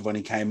impressive when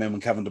he came in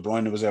when Kevin De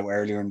Bruyne was out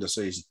earlier in the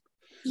season.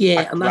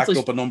 Yeah, and that's racked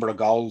up a number of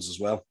goals as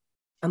well.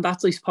 And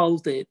that's, I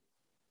suppose,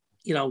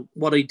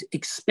 what I'd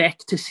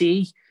expect to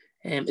see.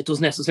 It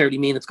doesn't necessarily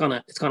mean it's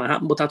gonna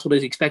happen, but that's what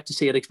I'd expect to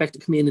see. I'd expect to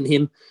come in and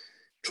him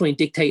try and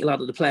dictate a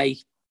lot of the play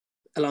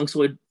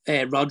alongside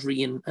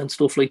Rodri and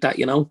stuff like that.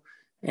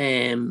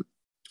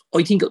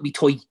 I think it'll be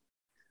tight.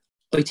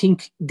 I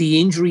think the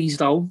injuries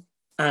though,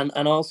 and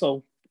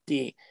also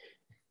the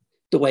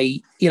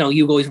way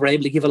you guys were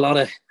able to give a lot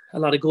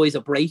of guys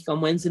a break on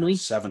Wednesday night.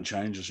 7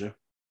 changes, yeah.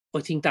 I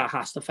think that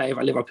has to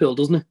favour Liverpool,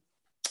 doesn't it?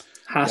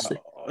 Has to.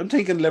 I'm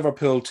thinking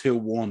Liverpool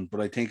 2-1,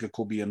 but I think it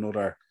could be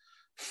another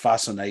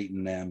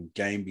fascinating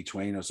game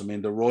between us. I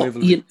mean, the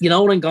rivalry. You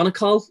know what I'm gonna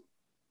call?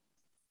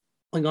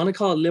 I'm gonna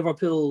call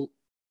Liverpool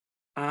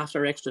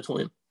after extra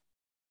time.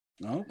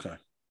 Okay.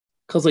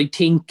 Because I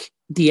think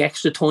the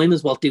extra time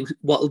is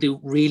what'll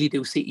really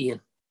do City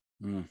in.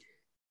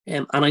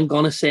 And I'm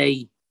going to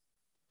say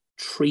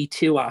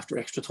 3-2 after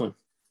extra time.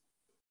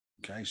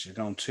 Okay, so you're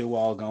going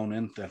 2-2 going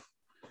in then.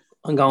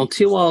 I'm going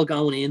 2-2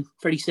 going in,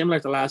 very similar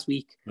to last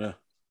week. Yeah.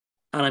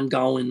 And I'm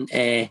going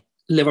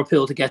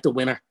Liverpool to get the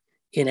winner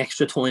in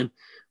extra time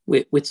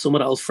with some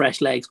of those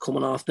fresh legs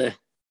coming off the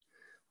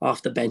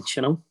bench,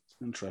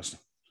 Interesting.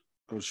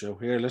 Good show.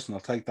 Here, listen, I'll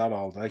take that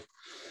all day.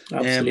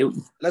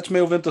 Absolutely. Let's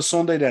move into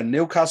Sunday then.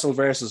 Newcastle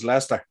versus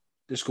Leicester.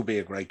 This could be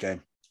a great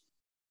game.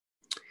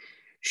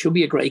 Should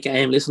be a great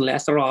game. Listen,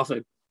 Leicester off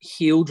a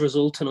huge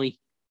result tonight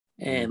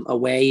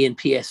away in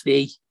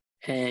PSV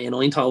in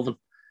Eindhoven.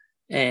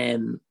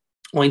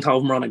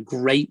 Eindhoven were on a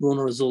great run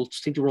of results.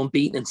 I think they were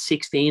unbeaten in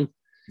 16.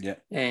 Yeah.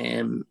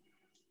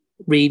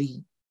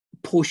 Really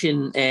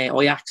pushing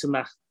Ajax in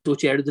that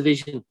Dutch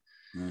Eredivisie.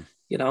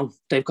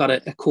 They've got a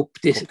cup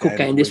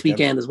game this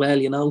weekend as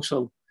well,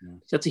 so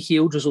that's a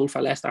huge result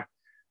for Leicester.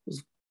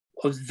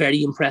 I was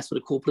very impressed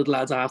with a couple of the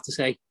lads, I have to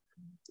say.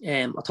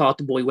 I thought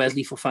the boy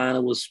Wesley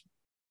Fofana was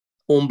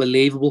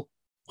unbelievable.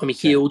 I'm a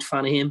huge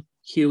fan of him.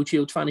 Huge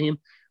fan of him.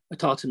 I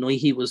thought tonight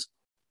he was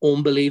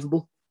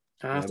unbelievable,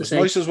 I have to say.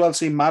 It's nice as well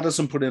seeing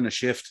Maddison put in a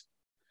shift.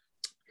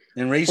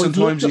 In recent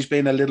times, he's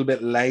been a little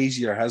bit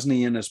lazier, hasn't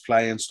he, in his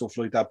play and stuff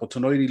like that. But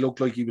tonight he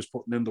looked like he was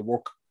putting in the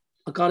work.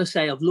 I've got to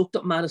say, I've looked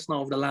at Maddison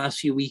over the last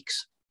few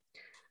weeks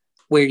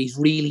where he's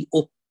really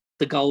up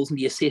the goals and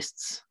the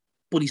assists,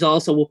 but he's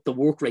also up the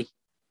work rate.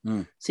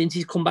 Since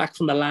he's come back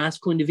from the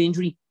last kind of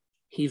injury,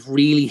 he's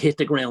really hit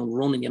the ground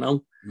running,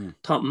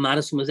 Thought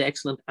Madison was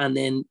excellent. And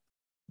then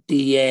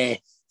the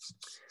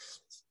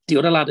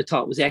other lad I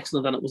thought was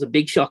excellent, and it was a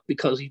big shock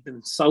because he's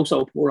been so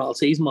poor all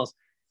season. Was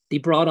they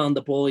brought on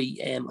the boy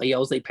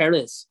Jose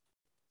Perez,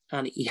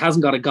 and he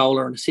hasn't got a goal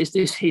or an assist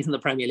this season in the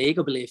Premier League,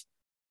 I believe.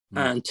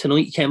 And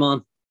tonight he came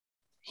on,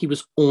 he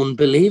was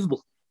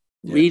unbelievable.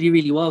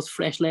 Really was.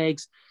 Fresh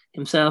legs.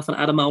 Himself and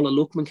Adamola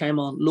Lookman came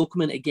on.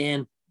 Lookman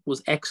again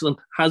was excellent.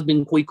 Has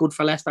been quite good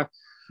for Leicester,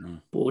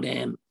 but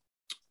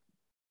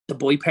the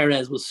boy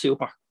Perez was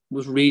super.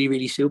 Was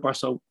really super.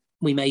 So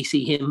we may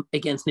see him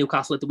against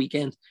Newcastle at the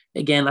weekend.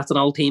 Again, that's an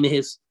old team of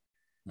his.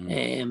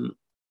 And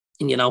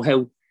you know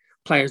how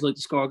players like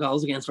to score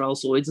goals against all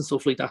sides and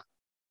stuff like that.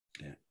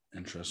 Yeah,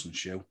 interesting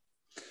show.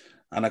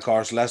 And of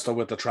course, Leicester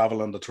with the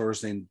travel on the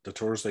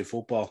Thursday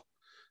football.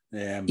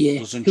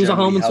 Who's at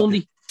home on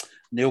Sunday?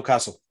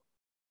 Newcastle.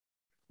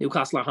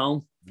 Newcastle at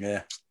home.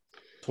 Yeah.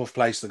 Tough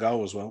place to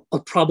go as well. I'll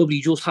probably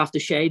just have to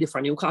shade it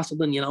for Newcastle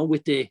then, you know,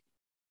 with the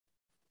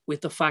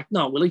fact.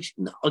 No,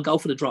 I'll go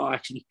for the draw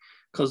actually.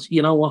 Because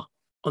you know what?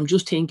 I'm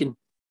just thinking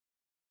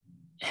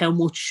how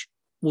much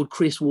would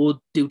Chris Wood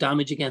do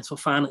damage against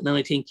Fofana? And then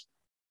I think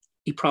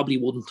he probably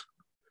wouldn't.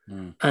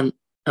 And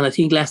I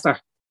think Leicester,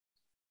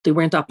 they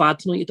weren't that bad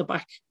tonight at the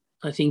back.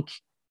 I think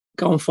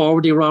going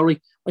forward they were all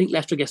right. I think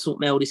Leicester gets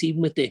something out of this,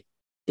 even with the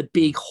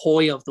big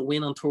high of the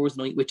win on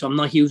Thursday night, which I'm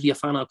not hugely a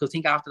fan of, because I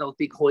think after those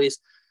big highs,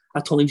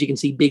 at times you can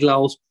see big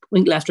lows. I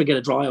think Leicester get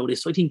a draw out of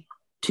this. So I think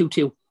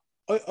 2-2.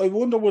 I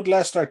wonder would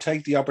Leicester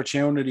take the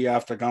opportunity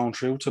after going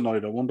through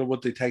tonight? I wonder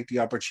would they take the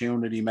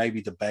opportunity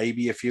maybe to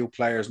baby a few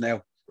players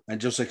now and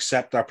just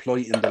accept their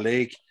plight in the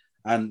league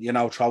and, you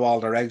know, throw all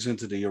their eggs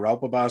into the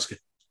Europa basket?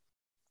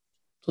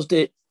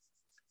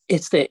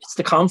 It's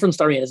the conference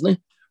they're in, isn't it?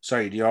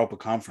 Sorry, the Europa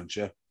Conference,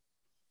 yeah.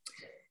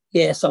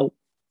 Yeah, so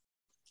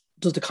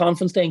does the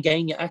conference then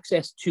gain you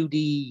access to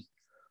the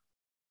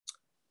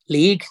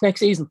league next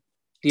season?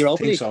 The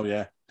Europa League? So,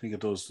 yeah. I think it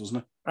does, doesn't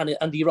it?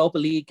 And the Europa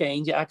League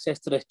gains you access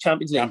to the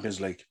Champions League.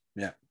 Champions League,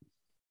 yeah.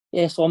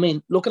 Yeah, so I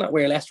mean, looking at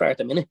where Leicester are at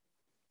the minute,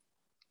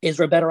 is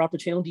there a better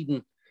opportunity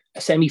than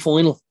a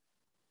semi-final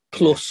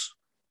plus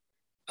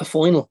a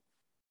final?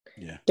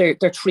 Yeah. They're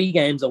 3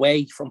 games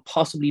away from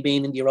possibly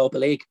being in the Europa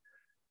League.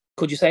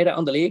 Could you say that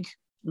on the league?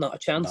 Not a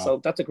chance. No.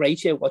 So that's a great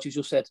show, what you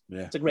just said.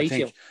 Yeah, it's a great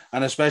show.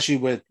 And especially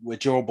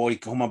with your boy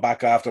coming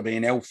back after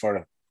being out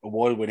for a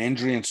while with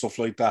injury and stuff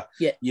like that,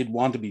 you'd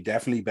want to be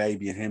definitely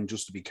babying him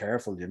just to be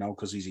careful, you know,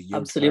 because he's a huge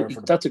absolutely.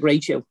 That's a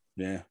great show.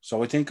 Yeah.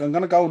 So I think I'm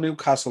going to go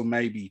Newcastle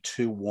maybe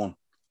 2-1.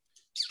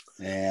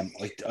 I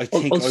think I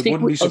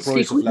wouldn't be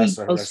surprised if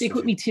Leicester. I'll stick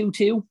with me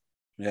 2-2.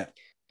 Yeah.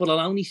 But I'll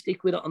only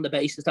stick with it on the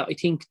basis that I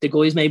think the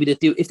guys maybe that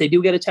do, if they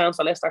do get a chance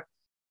for Leicester,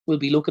 will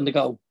be looking to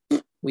go,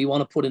 we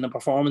want to put in a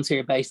performance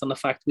here based on the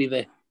fact we've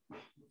a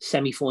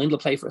semi-final to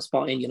play for a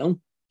spot in, you know?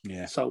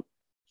 Yeah. So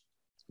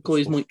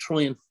guys might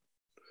try and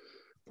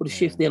put a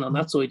shift in on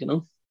that side, you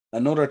know?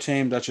 Another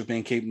team that you've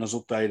been keeping us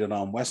updated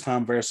on, West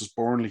Ham versus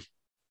Burnley.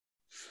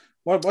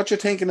 What you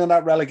thinking in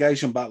that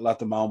relegation battle at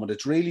the moment?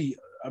 It's really,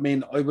 I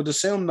mean, I would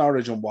assume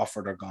Norwich and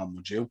Watford are gone,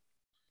 would you?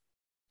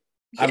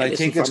 Yeah, and I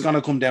think it's going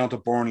to come down to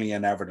Burnley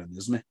and Everton,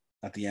 isn't it?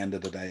 At the end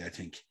of the day, I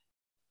think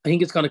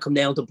it's going to come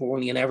down to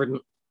Burnley and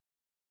Everton.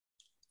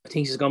 I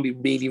think it's going to be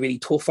really, really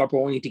tough for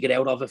Burnley to get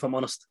out of, if I'm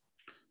honest.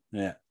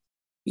 Yeah.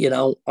 You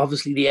know,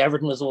 obviously the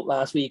Everton result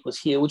last week was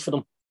huge for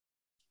them.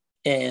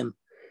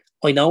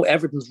 I know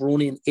Everton's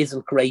running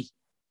isn't great.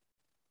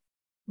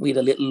 We had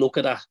a little look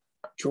at that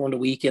during the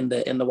week in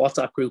the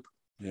WhatsApp group.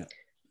 Yeah.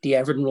 The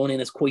Everton running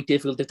is quite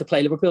difficult. They have to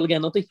play Liverpool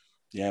again, don't they?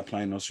 Yeah,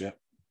 playing us, yeah.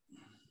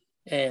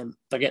 They're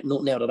getting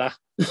nothing out of that.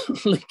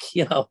 Like,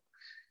 you know,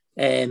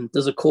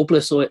 there's a couple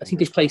of, so I think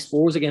they play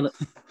Spurs again.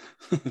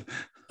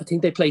 I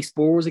think they play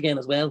Spurs again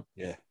as well.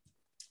 Yeah.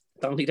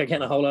 Don't think they're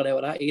getting a whole lot out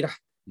of that either.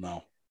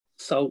 No.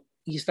 So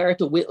you start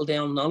to whittle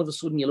down and all of a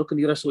sudden you look on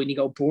the other side and you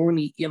go,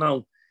 Burnley, you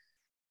know,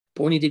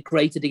 Burnley did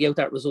great to dig out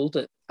that result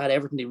at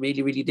Everton. They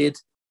really, really did.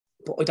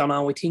 But I don't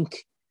know. I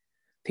think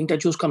they're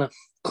just going to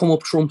come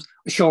up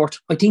short.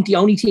 I think the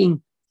only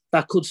team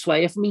that could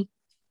sway it for me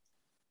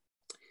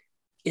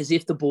is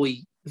if the boy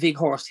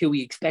Weghorst, who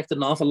we expected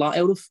an awful lot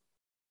out of,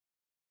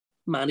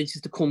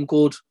 manages to come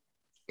good.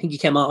 I think he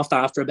came off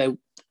after about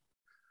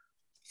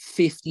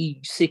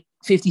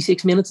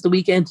 56 minutes of the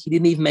weekend. He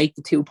didn't even make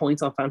the 2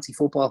 points on fancy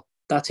football.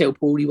 That's how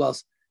poor he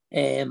was.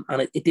 And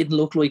it didn't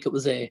look like it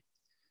was an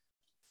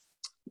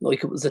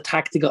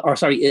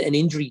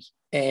injury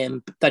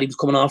that he was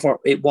coming off, or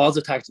it was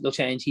a tactical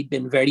change. He'd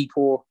been very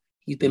poor.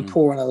 He's been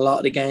poor in a lot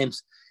of the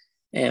games.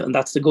 And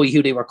that's the guy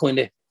who they were kind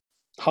of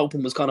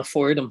hoping was going to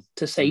fire them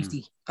to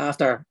safety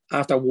after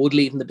Wood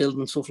leaving the building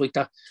and stuff like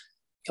that.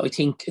 I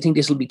think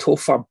this will be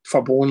tough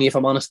for Burnley, if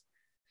I'm honest.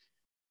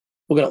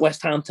 We're going at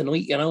West Ham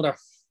tonight. You know,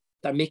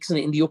 they're mixing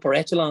it in the upper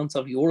echelons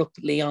of Europe.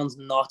 Lyon's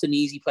not an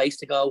easy place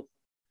to go.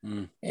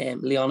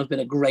 Lyon have been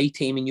a great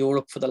team in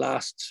Europe for the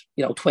last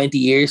 20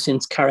 years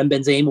since Karim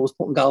Benzema was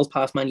putting goals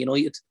past Man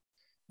United.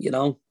 You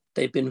know,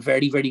 they've been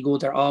very, very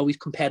good. They're always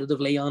competitive,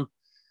 Lyon.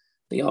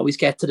 They always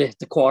get to the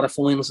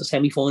quarterfinals, the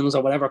semi-finals,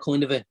 or whatever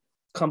kind of a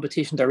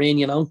competition they're in,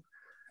 you know.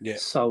 Yeah.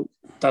 So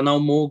they're no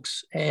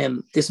mugs.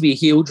 This will be a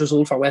huge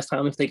result for West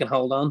Ham if they can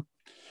hold on.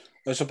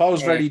 I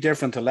suppose very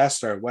different to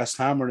Leicester. West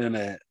Ham are in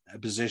a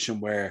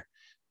position where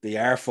they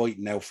are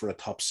fighting now for a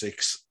top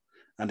 6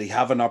 and they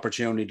have an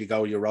opportunity to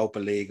go Europa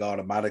League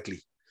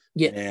automatically.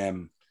 Yeah.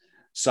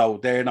 So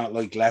they're not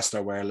like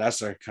Leicester, where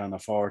Leicester can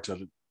afford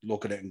to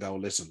look at it and go,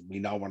 listen, we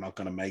know we're not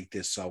going to make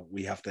this, so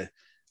we have to,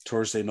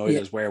 Thursday night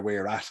is where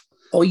we're at.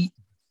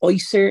 I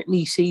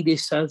certainly see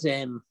this as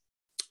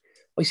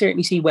I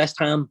certainly see West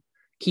Ham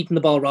keeping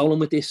the ball rolling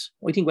with this.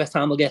 I think West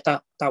Ham will get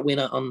that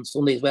winner on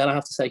Sunday as well, I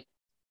have to say.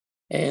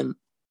 3-1?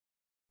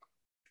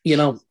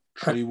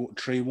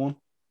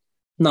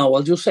 No,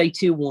 I'll just say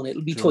 2-1.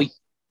 It'll be tight,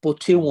 but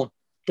 2-1.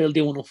 They'll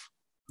do enough.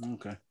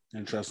 Okay,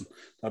 interesting.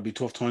 That'll be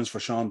tough times for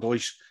Sean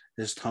Dyche.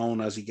 His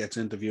tone as he gets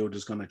interviewed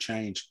is going to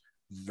change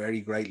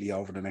very greatly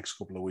over the next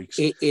couple of weeks.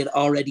 It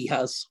already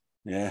has.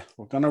 Yeah,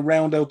 we're going to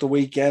round out the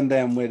weekend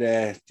then with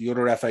the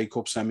other FA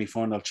Cup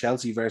semi-final,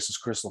 Chelsea versus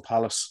Crystal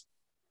Palace.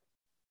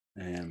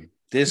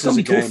 This is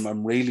a game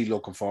I'm really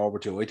looking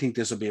forward to. I think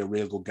this will be a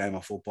real good game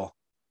of football.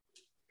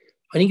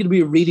 I think it'll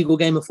be a really good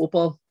game of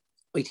football.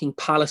 I think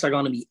Palace are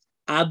going to be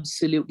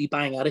absolutely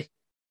bang at it,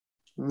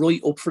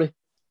 right up for it.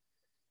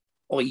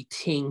 I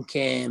think,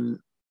 they're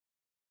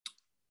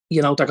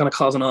going to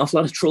cause an awful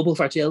lot of trouble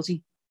for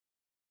Chelsea.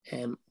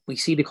 We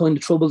see the kind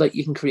of trouble that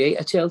you can create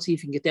at Chelsea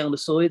if you can get down the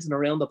sides and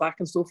around the back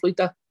and stuff like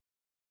that.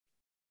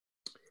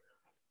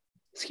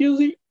 Excuse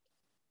me.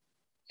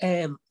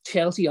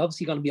 Chelsea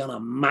obviously going to be on a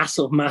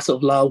massive,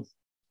 massive low.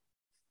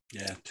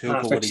 Yeah,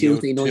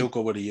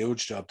 Tuchel with a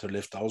huge job to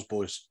lift those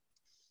boys.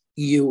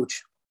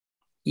 Huge,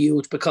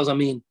 because,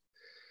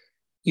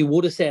 you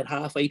would have said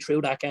halfway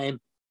through that game,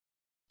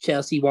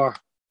 Chelsea were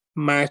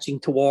marching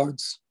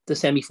towards the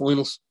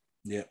semi-finals.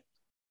 Yeah.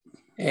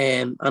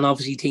 And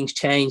obviously things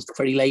changed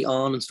very late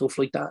on and stuff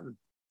like that.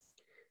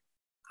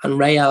 And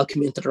Real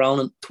came into their own.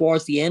 And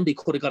towards the end, they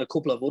could have got a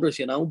couple of others,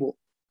 but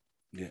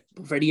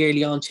very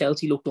early on,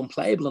 Chelsea looked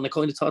unplayable. And I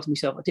kind of thought to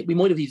myself, I think we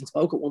might have even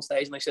spoke at one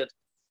stage, and I said,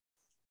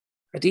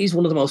 are these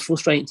one of the most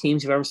frustrating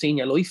teams you've ever seen in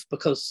your life?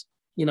 Because,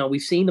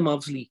 we've seen them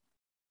obviously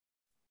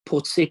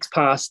put 6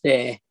 past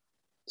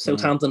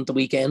Southampton the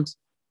weekend.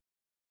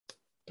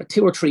 They're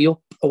 2 or 3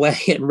 up away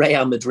in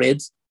Real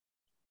Madrid.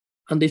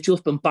 And they've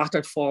just been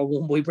battered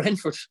 4-1 by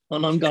Brentford.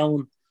 And I'm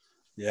going,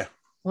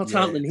 what's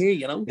happening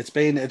here, It's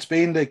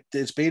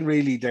been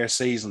really their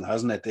season,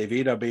 hasn't it? They've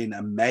either been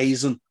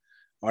amazing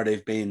or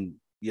they've been,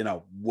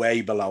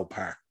 way below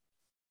par.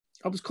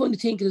 I was kind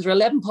of thinking, is there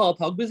 11 Paul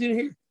Pogba's in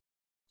here?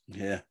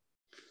 Yeah.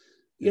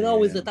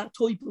 Is it that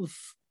type of,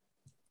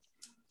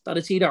 that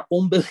it's either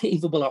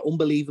unbelievable or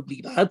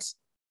unbelievably bad?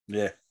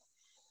 Yeah.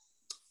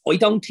 I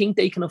don't think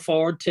they can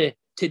afford to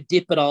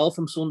dip it all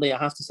from Sunday, I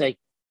have to say.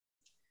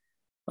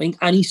 I think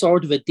any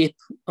sort of a dip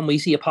and we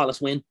see a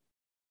Palace win.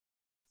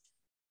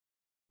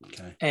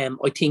 Okay. I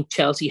think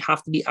Chelsea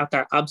have to be at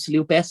their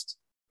absolute best.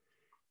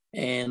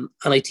 And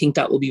I think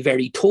that will be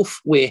very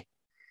tough with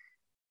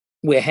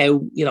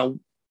how,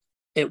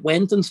 it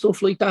went and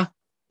stuff like that.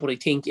 But I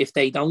think if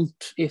they don't,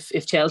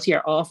 if Chelsea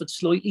are off it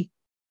slightly,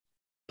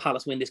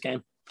 Palace win this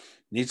game.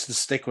 Needs to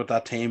stick with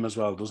that team as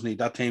well, doesn't he?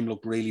 That team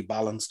looked really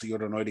balanced the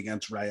other night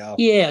against Real.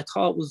 Yeah, I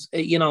thought it was,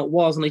 it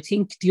was. And I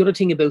think the other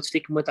thing about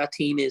sticking with that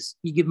team is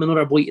you give them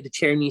another bite at the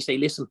chair and you say,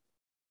 listen,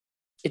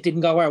 it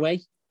didn't go our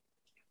way.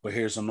 But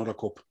here's another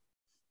cup.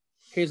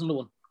 Here's another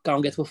one. Go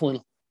and get to a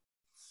final.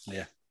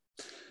 Yeah.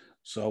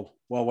 So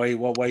what way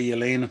are you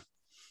leaning?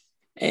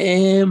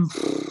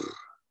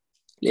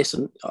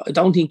 Listen, I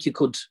don't think you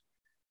could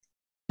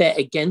bet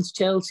against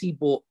Chelsea,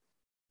 but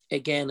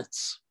again,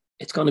 it's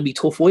going to be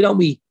tough. Why don't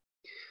we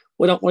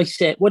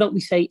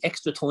say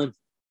extra time?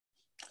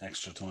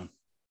 Extra time.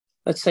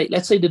 Let's say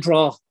the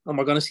draw, and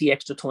we're going to see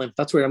extra time.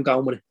 That's where I'm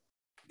going with it.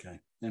 Okay,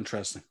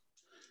 interesting.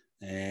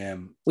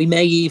 We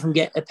may even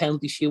get a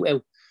penalty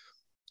shootout,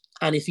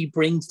 and if he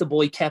brings the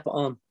boy Kepa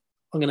on,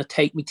 I'm going to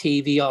take my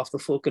TV off the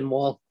fucking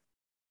wall.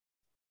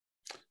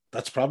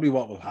 That's probably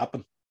what will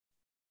happen.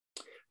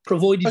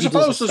 Provided I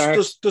suppose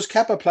does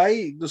Kepa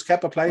play? Does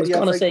Kepa play? I was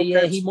going to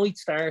say, he might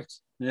start.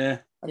 Yeah.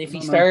 And if he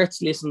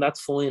starts, listen,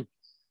 that's fine.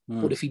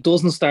 But if he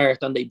doesn't start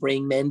and they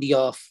bring Mendy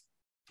off.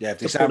 Yeah, if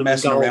they start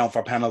messing around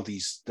for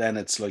penalties, then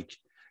it's like,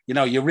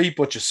 you reap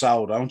what you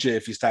sow, don't you?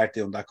 If you start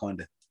doing that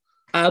kind of.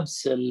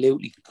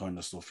 Absolutely. Kind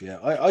of stuff, yeah.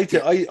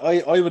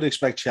 I would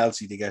expect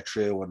Chelsea to get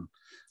through, and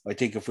I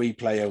think if we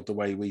play out the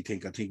way we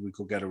think, I think we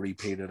could get a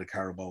repeat of the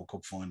Carabao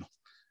Cup final.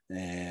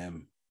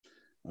 I'm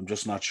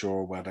just not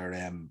sure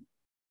whether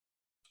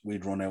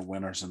we'd run out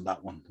winners in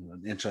that one.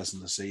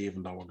 Interesting to see,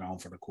 even though we're going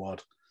for the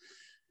quad.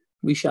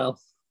 We shall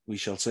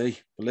see.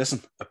 But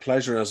listen, a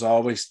pleasure as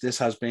always. This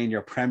has been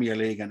your Premier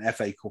League and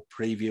FA Cup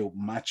preview,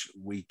 match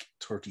week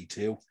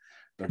 32.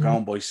 They're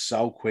going by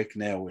so quick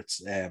now.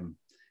 It's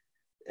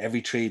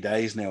every 3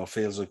 days now. It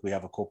feels like we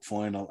have a cup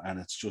final, and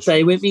it's just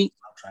stay with me.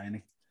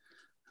 Training.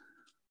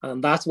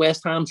 And that's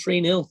West Ham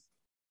 3-0.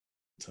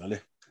 Tell you,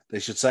 they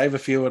should save a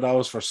few of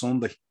those for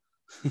Sunday.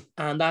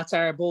 And that's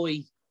our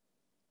boy,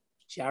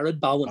 Jared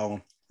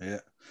Bowen. Yeah.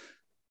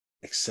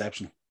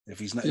 Exceptional. If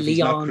he's not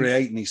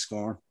creating, he's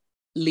scoring.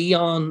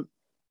 Leon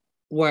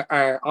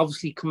are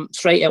obviously come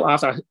straight out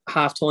after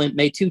half time,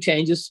 made 2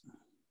 changes,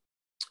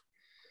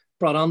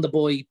 brought on the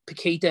boy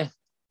Paqueta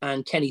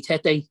and Kenny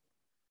Tete,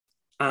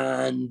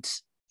 and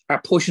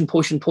are pushing,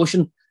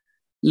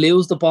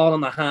 lose the ball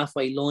on the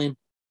halfway line.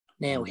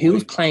 Now,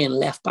 who's playing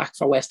left back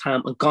for West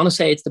Ham? I'm going to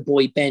say it's the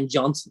boy Ben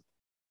Johnson.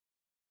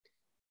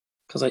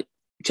 Because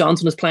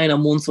Johnson is playing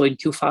on one side and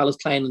Kufal is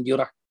playing on the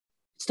other.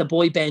 It's the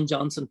boy Ben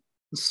Johnson.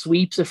 And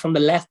sweeps it from the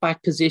left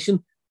back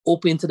position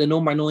up into the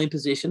number 9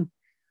 position.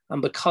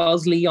 And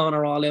because Leon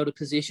are all out of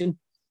position,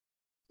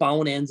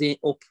 Bowen ends it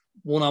up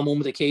one-on-one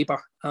with the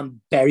keeper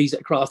and buries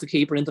it across the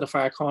keeper into the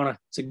far corner.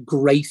 It's a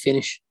great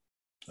finish.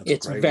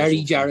 It's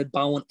very Jared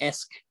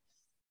Bowen-esque,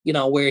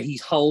 where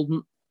he's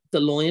holding the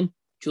line,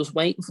 just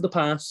waiting for the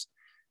pass.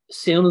 As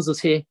soon as it's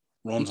hit,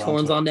 he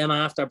turns on them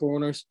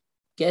afterburners,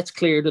 gets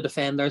clear the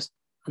defenders,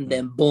 and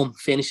then boom,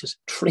 finishes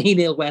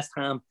 3-0 West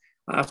Ham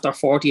after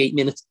 48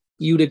 minutes.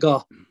 You'd have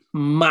got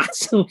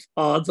massive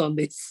odds on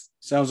this.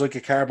 Sounds like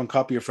a carbon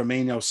copy of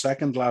Firmino's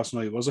second last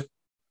night, was it?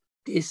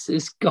 This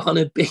is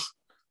gonna be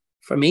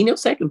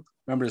Firmino's second.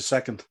 Remember the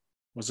second?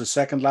 Was the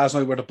second last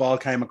night where the ball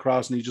came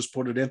across and he just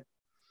put it in?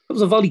 It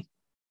was a volley.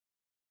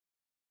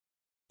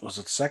 Was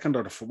it the second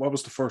or what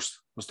was the first?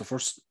 Was the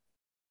first?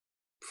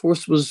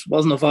 First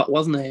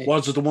wasn't it?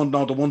 Was it the one?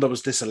 No, the one that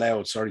was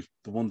disallowed. Sorry,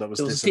 the one that was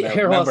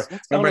disallowed.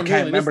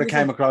 Remember, it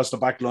came across the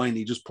back line.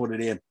 He just put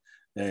it in.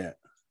 Yeah.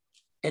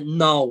 And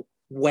no,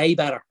 way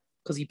better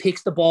because he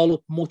picks the ball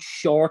up much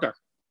shorter.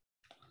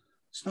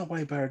 It's not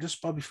way better.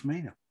 Just Bobby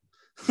Firmino.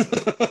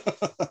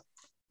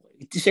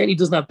 He certainly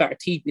doesn't have better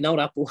teeth. We know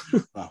that, but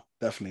no,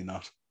 definitely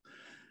not.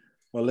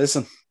 Well,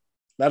 listen.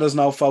 Let us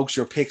know, folks,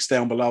 your picks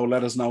down below.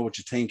 Let us know what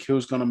you think.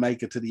 Who's going to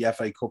make it to the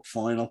FA Cup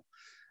final?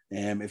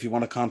 If you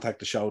want to contact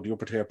the show, the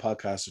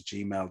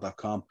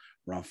uppertierpodcast@gmail.com.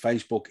 We're on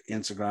Facebook,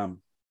 Instagram,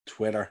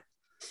 Twitter,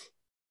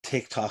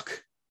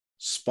 TikTok,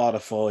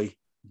 Spotify,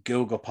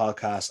 Google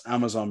Podcasts,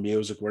 Amazon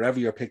Music, wherever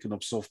you're picking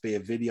up stuff, be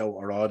it video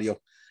or audio,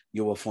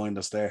 you will find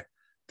us there.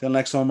 Till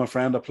next time, my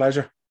friend, a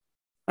pleasure.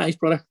 Thanks,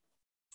 brother.